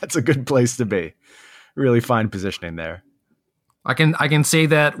 that's a good place to be. Really fine positioning there. I can say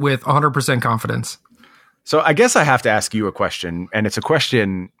that with 100% confidence. So I guess I have to ask you a question, and it's a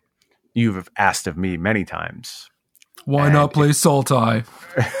question you've asked of me many times. Why not play Sultai?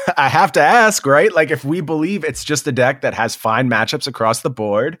 I have to ask, right? Like, if we believe it's just a deck that has fine matchups across the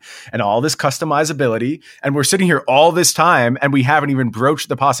board and all this customizability, and we're sitting here all this time and we haven't even broached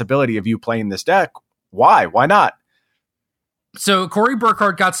the possibility of you playing this deck, why? Why not? So Corey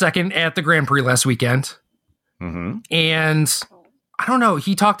Burkhart got second at the Grand Prix last weekend. Mm-hmm. And I don't know,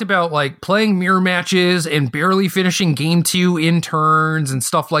 he talked about like playing mirror matches and barely finishing game 2 in turns and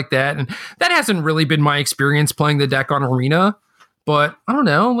stuff like that. And that hasn't really been my experience playing the deck on Arena. But I don't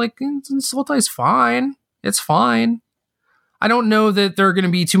know, like Sultai's fine. It's fine. I don't know that there are going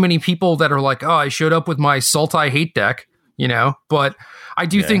to be too many people that are like, oh, I showed up with my Sultai hate deck, you know, but I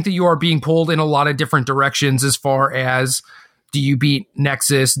do think that you are being pulled in a lot of different directions as far as, do you beat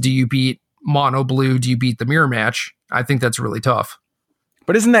Nexus? Do you beat Mono Blue? Do you beat the mirror match? I think that's really tough.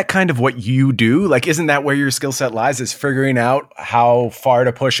 But isn't that kind of what you do? Like, isn't that where your skill set lies, is figuring out how far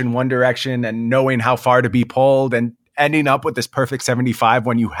to push in one direction and knowing how far to be pulled and ending up with this perfect 75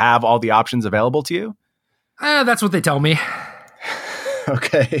 when you have all the options available to you? That's what they tell me.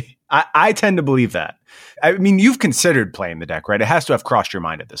 Okay. I tend to believe that. I mean, you've considered playing the deck, right? It has to have crossed your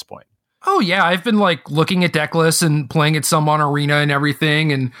mind at this point. Oh, yeah. I've been like looking at deck lists and playing it some on Arena and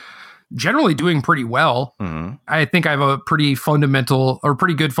everything, and generally doing pretty well. Mm-hmm. I think I have a pretty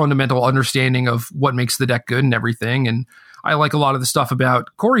good fundamental understanding of what makes the deck good and everything. And I like a lot of the stuff about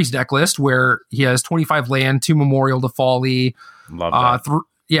Corey's deck list, where he has 25 land, 2 Memorial to Folly. Love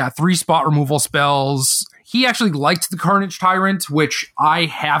that. 3 spot removal spells. He actually liked the Carnage Tyrant, which I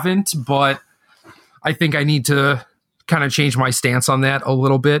haven't, but I think I need to kind of change my stance on that a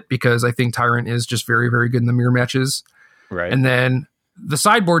little bit, because I think Tyrant is just very, very good in the mirror matches. Right. And then the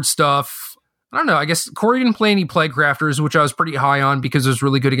sideboard stuff, I don't know. I guess Corey didn't play any Plague Crafters, which I was pretty high on because it was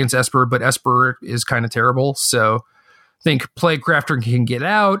really good against Esper, but Esper is kind of terrible. So I think Plague Crafter can get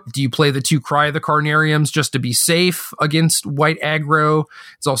out. Do you play the 2 Cry of the Carnariums just to be safe against white aggro?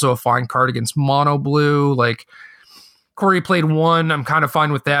 It's also a fine card against mono blue. Like, Corey played 1. I'm kind of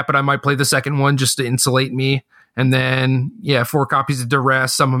fine with that, but I might play the second one just to insulate me. And then, 4 copies of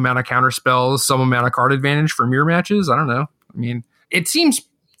Duress, some amount of counter spells, some amount of card advantage for mirror matches. I don't know. I mean, it seems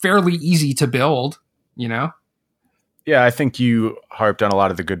fairly easy to build, you know? Yeah, I think you harped on a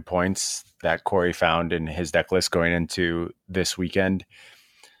lot of the good points that Corey found in his deck list going into this weekend.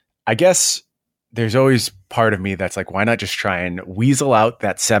 I guess there's always part of me that's like, why not just try and weasel out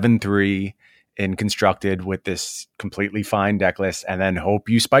that 7-3 in Constructed with this completely fine deck list, and then hope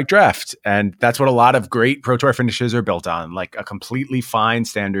you spike draft. And that's what a lot of great Pro Tour finishes are built on, like a completely fine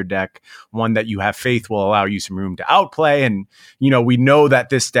standard deck, one that you have faith will allow you some room to outplay. And, we know that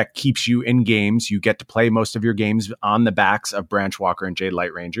this deck keeps you in games. You get to play most of your games on the backs of Branchwalker and Jade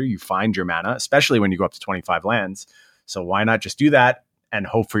Light Ranger. You find your mana, especially when you go up to 25 lands. So why not just do that and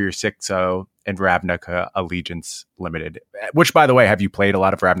hope for your 6-0 and Ravnica Allegiance Limited? Which, by the way, have you played a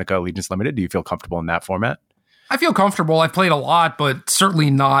lot of Ravnica Allegiance Limited? Do you feel comfortable in that format? I feel comfortable. I've played a lot, but certainly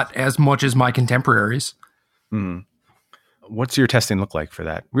not as much as my contemporaries. Mm. What's your testing look like for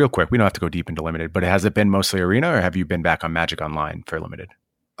that? Real quick, we don't have to go deep into limited, but has it been mostly arena, or have you been back on Magic Online for limited?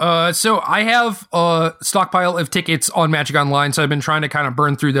 So I have a stockpile of tickets on Magic Online, so I've been trying to kind of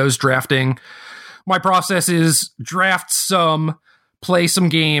burn through those drafting. My process is draft some, play some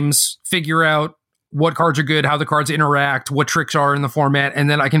games, figure out what cards are good, how the cards interact, what tricks are in the format, and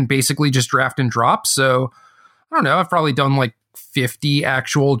then I can basically just draft and drop. So I don't know, I've probably done like 50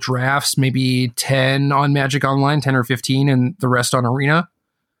 actual drafts, maybe 10 on Magic Online, 10 or 15, and the rest on Arena.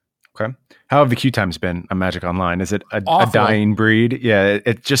 Okay. How have the queue times been on Magic Online? Is it a dying breed? Yeah,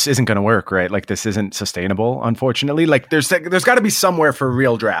 it just isn't going to work, right? Like, this isn't sustainable, unfortunately. Like, there's got to be somewhere for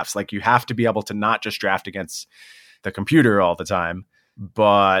real drafts. Like, you have to be able to not just draft against the computer all the time.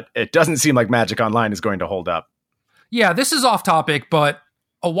 But it doesn't seem like Magic Online is going to hold up. Yeah, this is off topic, but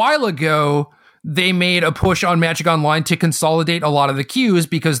a while ago, they made a push on Magic Online to consolidate a lot of the queues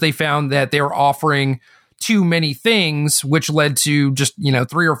because they found that they were offering too many things, which led to just,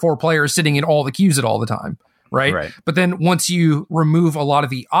 3 or 4 players sitting in all the queues at all the time, right? But then once you remove a lot of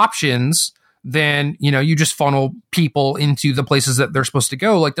the options, then, you just funnel people into the places that they're supposed to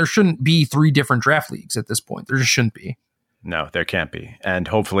go. Like, there shouldn't be 3 different draft leagues at this point. There just shouldn't be. No, there can't be. And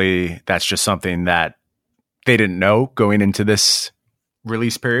hopefully that's just something that they didn't know going into this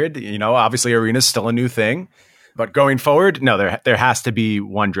release period. Obviously Arena is still a new thing, but going forward, no, there has to be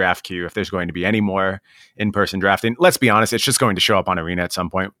one draft queue if there's going to be any more in-person drafting. Let's be honest, it's just going to show up on Arena at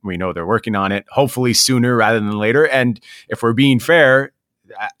some point. We know they're working on it, hopefully sooner rather than later. And if we're being fair,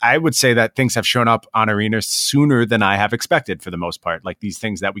 I would say that things have shown up on Arena sooner than I have expected for the most part. Like, these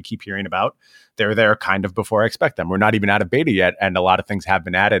things that we keep hearing about, they're there kind of before I expect them. We're not even out of beta yet, and a lot of things have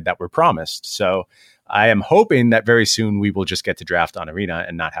been added that were promised. So I am hoping that very soon we will just get to draft on Arena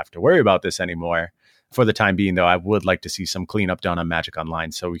and not have to worry about this anymore. For the time being, though, I would like to see some cleanup done on Magic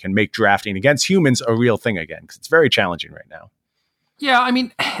Online so we can make drafting against humans a real thing again, because it's very challenging right now. Yeah, I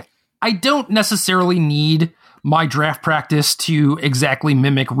mean, I don't necessarily need my draft practice to exactly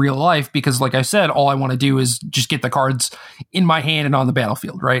mimic real life because, like I said, all I want to do is just get the cards in my hand and on the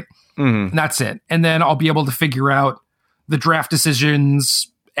battlefield, right? Mm-hmm. And that's it. And then I'll be able to figure out the draft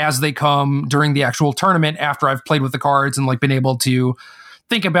decisions as they come during the actual tournament after I've played with the cards and been able to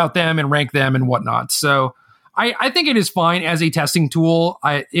think about them and rank them and whatnot. So I think it is fine as a testing tool.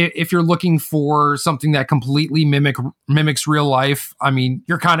 If you're looking for something that completely mimics real life, I mean,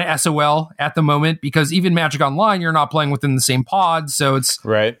 you're kind of SOL at the moment because even Magic Online, you're not playing within the same pod, so it's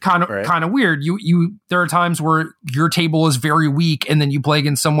kind of weird. There are times where your table is very weak, and then you play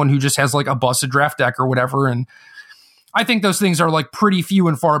against someone who just has a busted draft deck or whatever. And I think those things are pretty few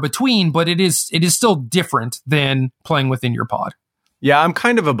and far between, but it is still different than playing within your pod. Yeah, I'm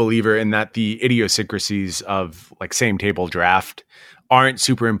kind of a believer in that the idiosyncrasies of same table draft aren't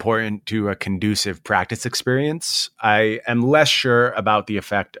super important to a conducive practice experience. I am less sure about the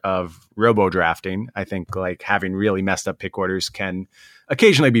effect of robo drafting. I think having really messed up pick orders can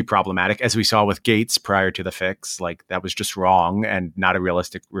occasionally be problematic, as we saw with Gates prior to the fix. That was just wrong and not a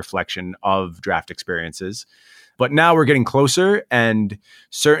realistic reflection of draft experiences. But now we're getting closer, and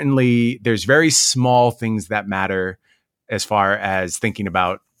certainly there's very small things that matter as far as thinking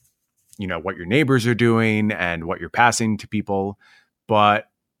about, what your neighbors are doing and what you're passing to people. But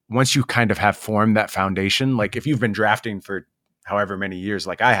once you kind of have formed that foundation, if you've been drafting for however many years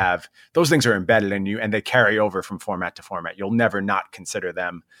like I have, those things are embedded in you and they carry over from format to format. You'll never not consider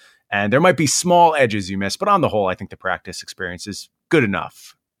them. And there might be small edges you miss, but on the whole, I think the practice experience is good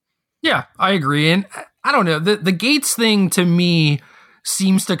enough. Yeah, I agree. And I don't know, the Gates thing to me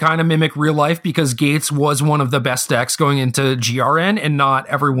seems to kind of mimic real life because Gates was one of the best decks going into GRN and not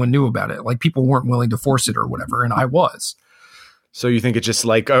everyone knew about it. People weren't willing to force it or whatever, and I was. So you think it's just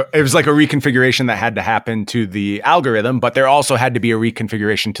it was a reconfiguration that had to happen to the algorithm, but there also had to be a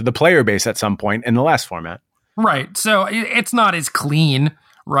reconfiguration to the player base at some point in the last format. Right. So it's not as clean,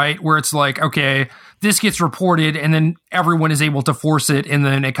 right? Where it's okay, this gets reported and then everyone is able to force it, and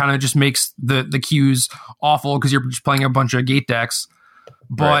then it kind of just makes the queues awful because you're just playing a bunch of gate decks.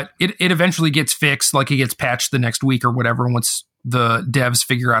 But it eventually gets fixed, it gets patched the next week or whatever once the devs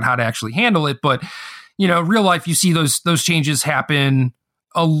figure out how to actually handle it. But, real life, you see those changes happen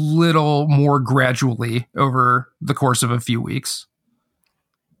a little more gradually over the course of a few weeks.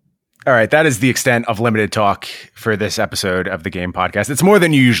 All right, that is the extent of limited talk for this episode of the Game Podcast. It's more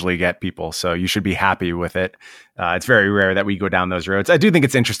than you usually get, people, so you should be happy with it. It's very rare that we go down those roads. I do think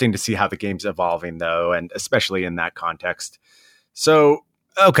it's interesting to see how the game's evolving, though, and especially in that context. So,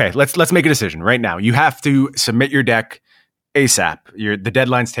 okay, let's make a decision right now. You have to submit your deck ASAP. The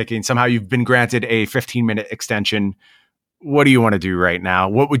deadline's ticking. Somehow you've been granted a 15-minute extension. What do you want to do right now?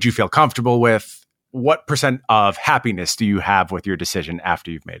 What would you feel comfortable with? what percent of happiness do you have with your decision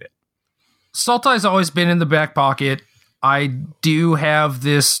after you've made it? Sultai's always been in the back pocket. I do have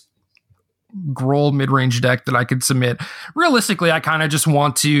this Gruul mid-range deck that I could submit. Realistically, I kind of just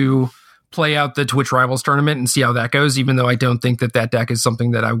want to play out the Twitch Rivals tournament and see how that goes, even though I don't think that deck is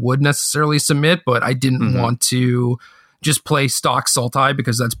something that I would necessarily submit, but I didn't want to just play stock Sultai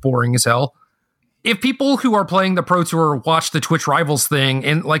because that's boring as hell. If people who are playing the Pro Tour watch the Twitch Rivals thing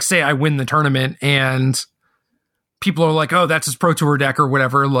and like say I win the tournament and people are like, oh, that's his Pro Tour deck or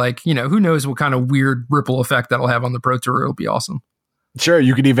whatever, like, you know, who knows what kind of weird ripple effect that'll have on the Pro Tour. It'll be awesome. Sure,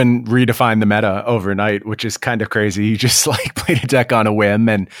 you could even redefine the meta overnight, which is kind of crazy. You just like played a deck on a whim,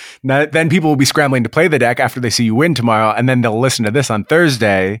 and then people will be scrambling to play the deck after they see you win tomorrow, and then they'll listen to this on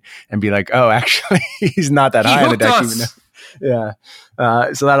Thursday and be like, oh, actually, he's not that high in the deck. Even though,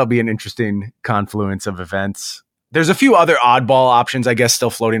 yeah. So that'll be an interesting confluence of events. There's a few other oddball options, I guess, still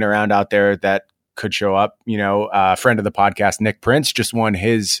floating around out there that could show up. You know, a friend of the podcast, Nick Prince, just won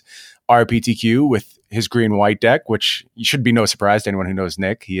his RPTQ with his green-white deck, which should be no surprise to anyone who knows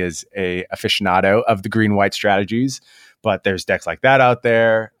Nick. He is a aficionado of the green-white strategies, but there's decks like that out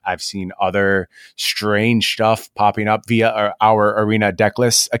there. I've seen other strange stuff popping up via our Arena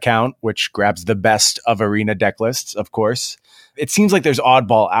Decklist account, which grabs the best of Arena deck lists, of course. It seems like there's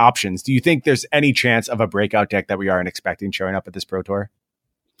oddball options. Do you think there's any chance of a breakout deck that we aren't expecting showing up at this Pro Tour?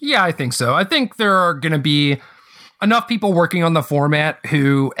 Yeah, I think so. I think there are going to be enough people working on the format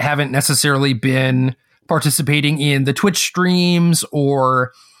who haven't necessarily been participating in the Twitch streams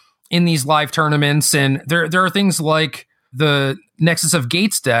or in these live tournaments. And there are things like the Nexus of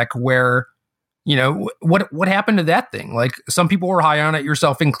Gates deck where, you know, what happened to that thing? Like some people were high on it,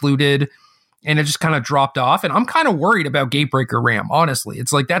 yourself included, and it just kind of dropped off. And I'm kind of worried about Gatebreaker Ram, honestly.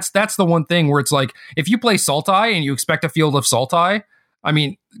 It's like that's the one thing where it's like, if you play Sultai and you expect a field of Sultai, I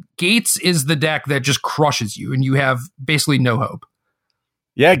mean, Gates is the deck that just crushes you and you have basically no hope.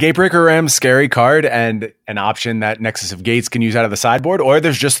 Yeah, Gatebreaker Ram's scary card and an option that Nexus of Gates can use out of the sideboard, or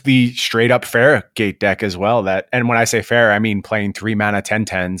there's just the straight up fair Gate deck as well. And when I say fair, I mean playing 3 mana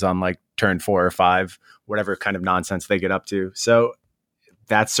 10/10s on like turn 4 or 5, whatever kind of nonsense they get up to. So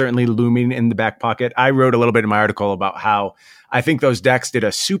that's certainly looming in the back pocket. I wrote a little bit in my article about how I think those decks did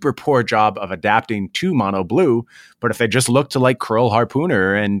a super poor job of adapting to mono blue, but if they just look to like Curl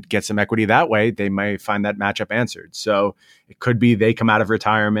Harpooner and get some equity that way, they may find that matchup answered. So it could be they come out of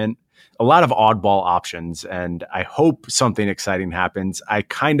retirement. A lot of oddball options, and I hope something exciting happens. I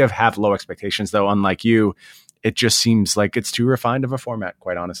kind of have low expectations, though, unlike you. It just seems like it's too refined of a format,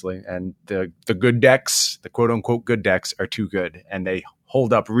 quite honestly. And the good decks, the quote unquote good decks, are too good, and they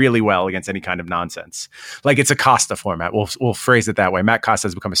hold up really well against any kind of nonsense. Like it's a Costa format. We'll phrase it that way. Matt Costa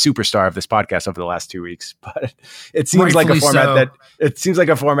has become a superstar of this podcast over the last 2 weeks, but it seems like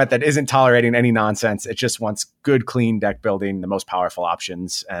a format that isn't tolerating any nonsense. It just wants good, clean deck building, the most powerful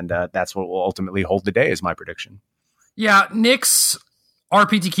options, and that's what will ultimately hold the day, is my prediction. Yeah, Nick's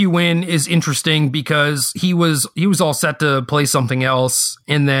RPTQ win is interesting because he was all set to play something else,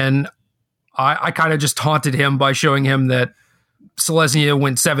 and then I kind of just taunted him by showing him that Selesnya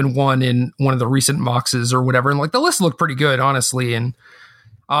went 7-1 in one of the recent moxes or whatever, and like the list looked pretty good, honestly, and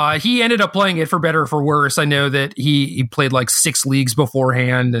he ended up playing it for better or for worse. I know that he played like 6 leagues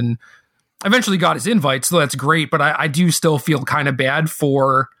beforehand and eventually got his invite, so that's great, but I do still feel kind of bad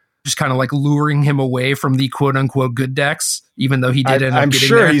for just kind of like luring him away from the quote unquote good decks, even though he did end up I'm getting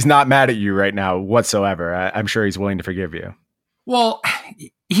sure there. He's not mad at you right now whatsoever. I'm sure he's willing to forgive you. Well,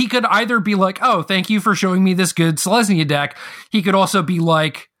 he could either be like, oh, thank you for showing me this good Selesnya deck. He could also be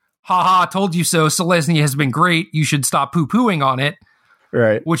like, haha, told you so. Selesnya has been great. You should stop poo-pooing on it.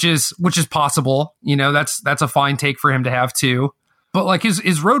 Right. Which is possible. You know, that's a fine take for him to have too. But like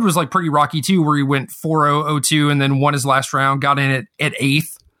his road was like pretty rocky too, where he went 4-0-0-2 and then won his last round, got in at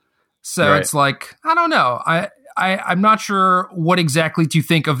 8th. So It's like, I don't know. I'm not sure what exactly to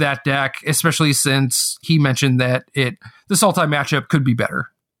think of that deck, especially since he mentioned that the Sultai matchup could be better.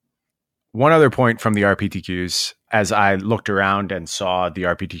 One other point from the RPTQs, as I looked around and saw the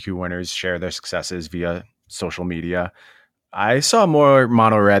RPTQ winners share their successes via social media, I saw more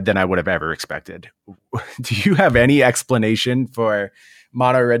mono red than I would have ever expected. Do you have any explanation for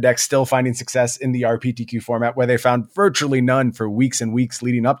mono red decks still finding success in the RPTQ format, where they found virtually none for weeks and weeks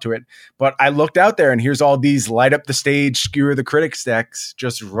leading up to it? But I looked out there and here's all these light up the stage, skewer the critics decks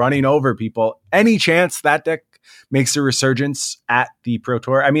just running over people. Any chance that deck makes a resurgence at the Pro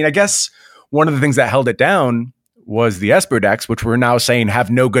Tour? I mean, I guess one of the things that held it down was the Esper decks, which we're now saying have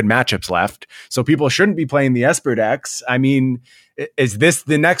no good matchups left. So people shouldn't be playing the Esper decks. I mean, is this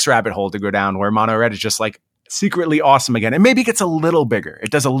the next rabbit hole to go down where mono red is just like secretly awesome again. And maybe gets a little bigger.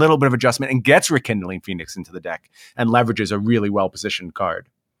 It does a little bit of adjustment and gets Rekindling Phoenix into the deck and leverages a really well-positioned card.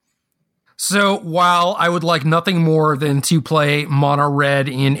 So while I would like nothing more than to play mono red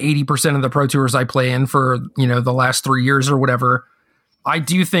in 80% of the Pro Tours I play in for, the last 3 years or whatever, I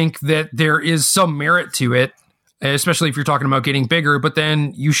do think that there is some merit to it, especially if you're talking about getting bigger, but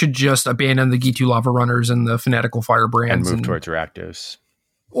then you should just abandon the Gitu Lava Runners and the Fanatical Firebrands. And move towards Rakdos.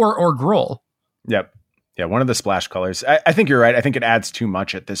 Or Gruul. Yep. Yeah, one of the splash colors. I think you're right. I think it adds too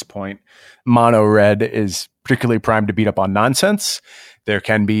much at this point. Mono red is particularly primed to beat up on nonsense. There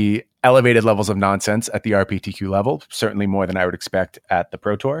can be elevated levels of nonsense at the RPTQ level, certainly more than I would expect at the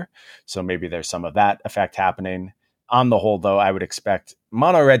Pro Tour. So maybe there's some of that effect happening. On the whole, though, I would expect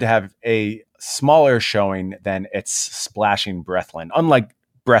mono red to have a smaller showing than its splashing Breathland. Unlike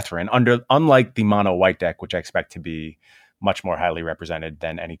the mono white deck, which I expect to be much more highly represented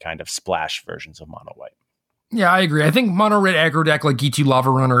than any kind of splash versions of mono white. Yeah, I agree. I think mono red aggro deck like Gitu Lava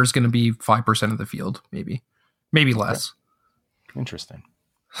Runner is going to be 5% of the field, maybe less. Interesting.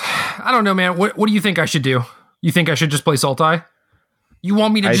 I don't know, man. What do you think I should do? You think I should just play Sultai? You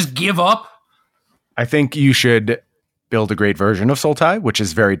want me to just give up? I think you should build a great version of Sultai, which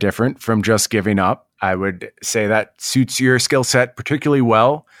is very different from just giving up. I would say that suits your skill set particularly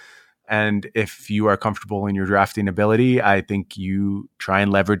well. And if you are comfortable in your drafting ability, I think you try and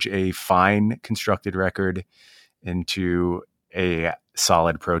leverage a fine constructed record into a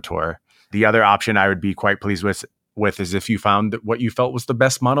solid Pro Tour. The other option I would be quite pleased with is if you found what you felt was the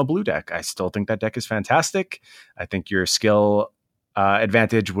best mono blue deck. I still think that deck is fantastic. I think your skill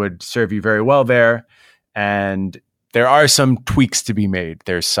advantage would serve you very well there. And there are some tweaks to be made.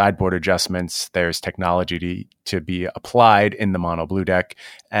 There's sideboard adjustments. There's technology to be applied in the mono blue deck.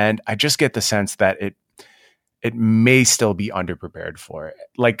 And I just get the sense that it may still be underprepared for it.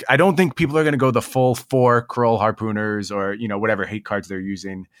 Like, I don't think people are going to go the full 4 Krull Harpooners or, whatever hate cards they're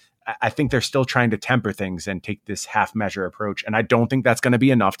using. I think they're still trying to temper things and take this half measure approach. And I don't think that's going to be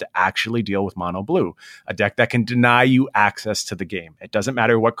enough to actually deal with mono blue, a deck that can deny you access to the game. It doesn't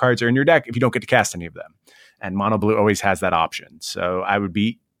matter what cards are in your deck if you don't get to cast any of them. And mono blue always has that option. So I would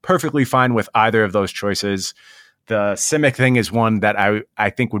be perfectly fine with either of those choices. The Simic thing is one that I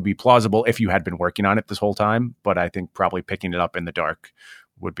think would be plausible if you had been working on it this whole time. But I think probably picking it up in the dark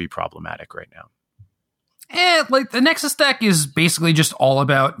would be problematic right now. Like the Nexus deck is basically just all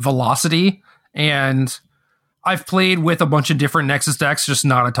about velocity. And I've played with a bunch of different Nexus decks, just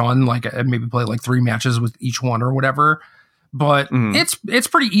not a ton. Like I maybe played like 3 matches with each one or whatever. But it's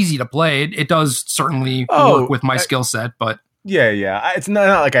pretty easy to play. It does certainly work with my skill set, but yeah. It's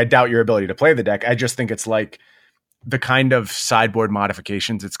not like I doubt your ability to play the deck. I just think it's like the kind of sideboard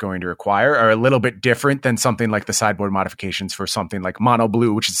modifications it's going to require are a little bit different than something like the sideboard modifications for something like mono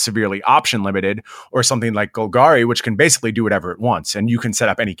blue, which is severely option limited, or something like Golgari, which can basically do whatever it wants, and you can set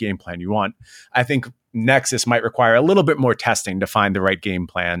up any game plan you want. I think Nexus might require a little bit more testing to find the right game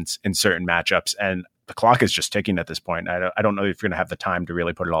plans in certain matchups, and the clock is just ticking at this point. I don't know if you're going to have the time to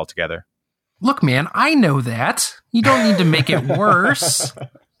really put it all together. Look, man, I know that. You don't need to make it worse.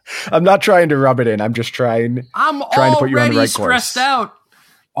 I'm not trying to rub it in. I'm just trying to put you on the right stressed course.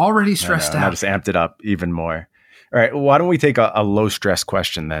 Already stressed out. I just amped it up even more. All right. Why don't we take a low stress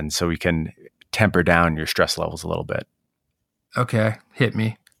question then so we can temper down your stress levels a little bit? Okay. Hit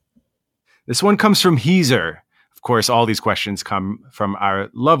me. This one comes from Heezer. Of course, all these questions come from our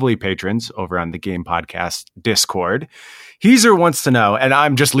lovely patrons over on the Game Podcast Discord. Heezer wants to know, and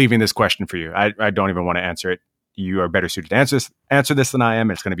I'm just leaving this question for you. I don't even want to answer it. You are better suited to answer this than I am.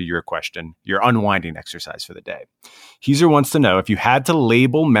 It's going to be your question, your unwinding exercise for the day. Heezer wants to know, if you had to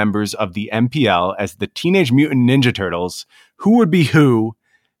label members of the MPL as the Teenage Mutant Ninja Turtles, who would be who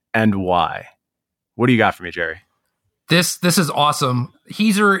and why? What do you got for me, Jerry? This is awesome.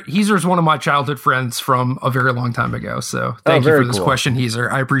 Heezer's one of my childhood friends from a very long time ago. So thank you for this question, Heezer.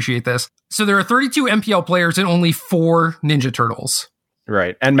 I appreciate this. So there are 32 MPL players and only 4 Ninja Turtles.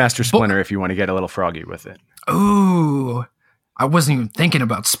 Right. And Master Splinter if you want to get a little froggy with it. Ooh, I wasn't even thinking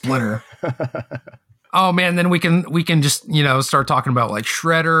about Splinter. Oh man, then we can just, start talking about like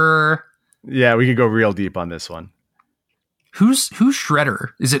Shredder. Yeah, we could go real deep on this one. Who's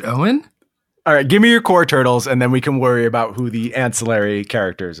Shredder? Is it Owen? All right, give me your core turtles, and then we can worry about who the ancillary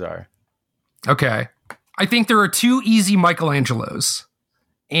characters are. Okay. I think there are 2 easy Michelangelos,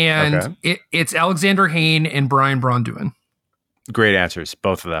 and it's Alexander Hayne and Brian Braunduin. Great answers,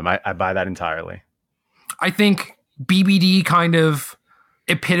 both of them. I buy that entirely. I think BBD kind of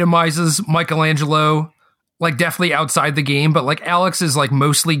epitomizes Michelangelo, like definitely outside the game, but like Alex is like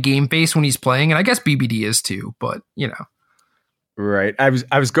mostly game-based when he's playing, and I guess BBD is too, but Right. I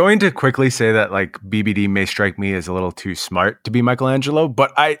was going to quickly say that like BBD may strike me as a little too smart to be Michelangelo,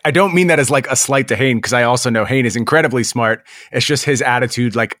 but I don't mean that as like a slight to Hayne, because I also know Hayne is incredibly smart. It's just his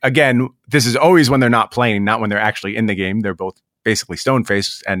attitude. Like, again, this is always when they're not playing, not when they're actually in the game. They're both basically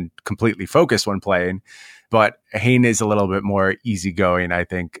stone-faced and completely focused when playing. But Hayne is a little bit more easygoing, I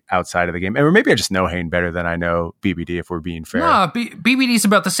think, outside of the game. And maybe I just know Hayne better than I know BBD, if we're being fair. Nah, BBD is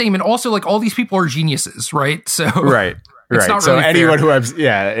about the same. And also, like, all these people are geniuses, right? So right. It's right. Not so really anyone fair. who I've,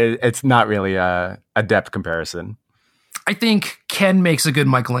 it's not really a depth comparison. I think Ken makes a good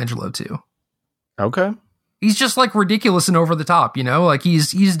Michelangelo too. Okay. He's just like ridiculous and over the top, you know? Like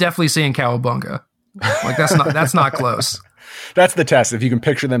he's definitely saying cowabunga. Like that's not close. That's the test. If you can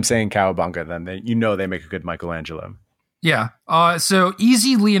picture them saying cowabunga, then they make a good Michelangelo. Yeah. So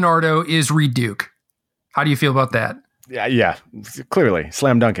easy Leonardo is Reed Duke. How do you feel about that? Yeah. Clearly,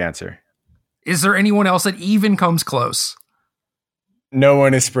 slam dunk answer. Is there anyone else that even comes close? No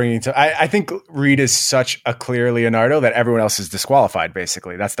one is springing to. I think Reed is such a clear Leonardo that everyone else is disqualified,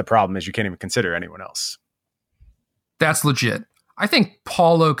 basically. That's the problem, is you can't even consider anyone else. That's legit. I think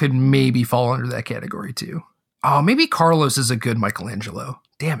Paulo could maybe fall under that category too. Oh, maybe Carlos is a good Michelangelo.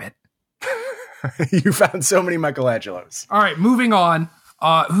 Damn it. You found so many Michelangelos. All right, moving on.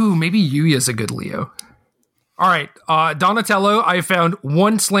 Maybe Yuya's a good Leo. All right, Donatello, I found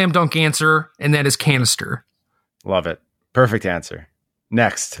one slam dunk answer, and that is canister. Love it. Perfect answer.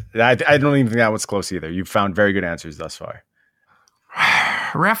 Next. I don't even think that one's close either. You've found very good answers thus far.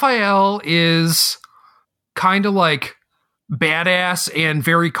 Raphael is kind of like badass and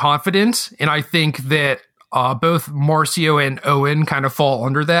very confident, and I think that both Marcio and Owen kind of fall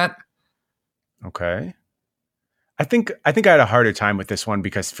under that. Okay. I think I had a harder time with this one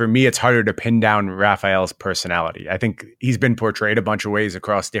because for me, it's harder to pin down Raphael's personality. I think he's been portrayed a bunch of ways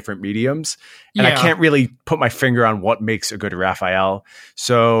across different mediums, and I can't really put my finger on what makes a good Raphael.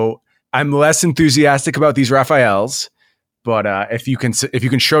 So I'm less enthusiastic about these Raphaels, but if you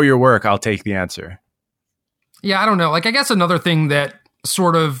can show your work, I'll take the answer. Yeah, I don't know. Like, I guess another thing that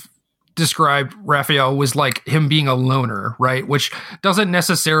sort of described Raphael was like him being a loner, right? Which doesn't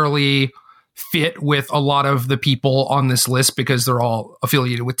necessarily fit with a lot of the people on this list because they're all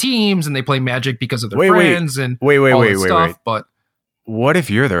affiliated with teams and they play Magic because of their friends and all that stuff. But what if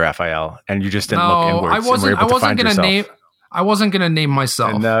you're the Raphael and you just didn't look inwards? I wasn't gonna name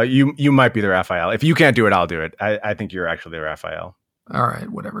myself. And you might be the Raphael. If you can't do it, I'll do it. I think you're actually the Raphael. All right,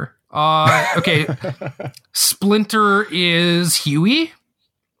 whatever. Okay. Splinter is Huey.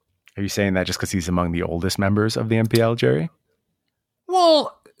 Are you saying that just because he's among the oldest members of the MPL, Jerry?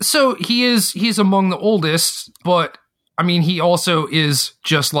 Well, so he's among the oldest, but I mean, he also is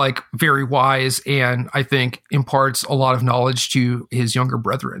just like very wise and I think imparts a lot of knowledge to his younger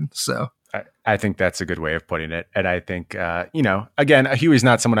brethren. So I think that's a good way of putting it. And I think, again, Huey's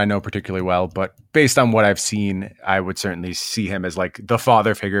not someone I know particularly well, but based on what I've seen, I would certainly see him as like the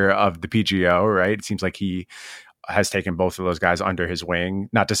father figure of the PGO, right? It seems like he has taken both of those guys under his wing.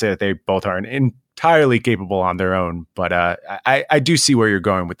 Not to say that they both aren't entirely capable on their own, but I do see where you're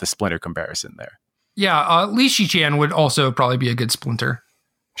going with the Splinter comparison there. Yeah, Li Shichan would also probably be a good Splinter.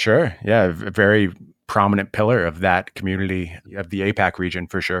 Sure. Yeah, a very prominent pillar of that community of the APAC region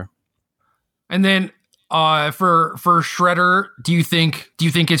for sure. And then for Shredder, do you think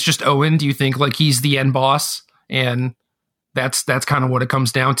it's just Owen? Do you think like he's the end boss and that's kind of what it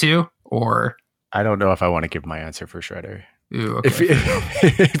comes down to? Or I don't know if I want to give my answer for Shredder. Ooh, okay.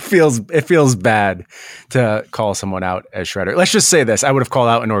 It feels bad to call someone out as Shredder. Let's just say this: I would have called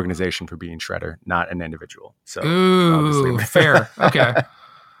out an organization for being Shredder, not an individual. So, ooh, fair. Okay,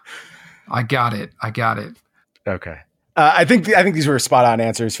 I got it. Okay, I think these were spot on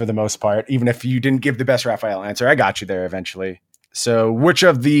answers for the most part. Even if you didn't give the best Raphael answer, I got you there eventually. So, which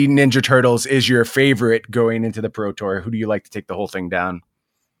of the Ninja Turtles is your favorite going into the Pro Tour? Who do you like to take the whole thing down?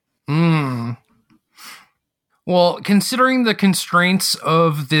 Well, considering the constraints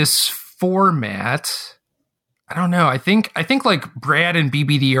of this format, I don't know. I think like Brad and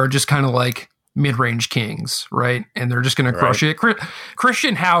BBD are just kind of like mid-range kings, right? And they're just going to crush it.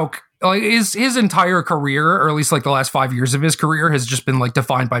 Christian Hauck, like his entire career, or at least like the last 5 years of his career, has just been like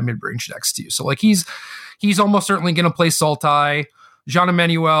defined by mid-range decks too. So like he's almost certainly going to play Sultai. Jean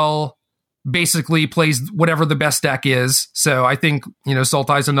Emmanuel basically plays whatever the best deck is. So I think,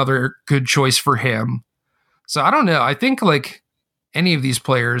 Sultai is another good choice for him. So I don't know. I think like any of these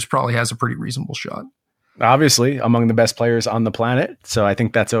players probably has a pretty reasonable shot. Obviously, among the best players on the planet. So I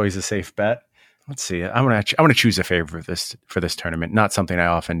think that's always a safe bet. Let's see. I want to choose a favorite for this tournament. Not something I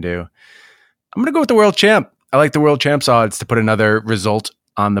often do. I'm going to go with the world champ. I like the world champ's odds to put another result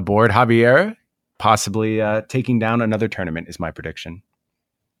on the board. Javier possibly taking down another tournament is my prediction.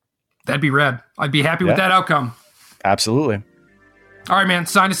 That'd be rad. I'd be happy with that outcome. Absolutely. All right, man.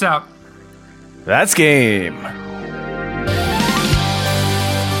 Sign us out. That's game.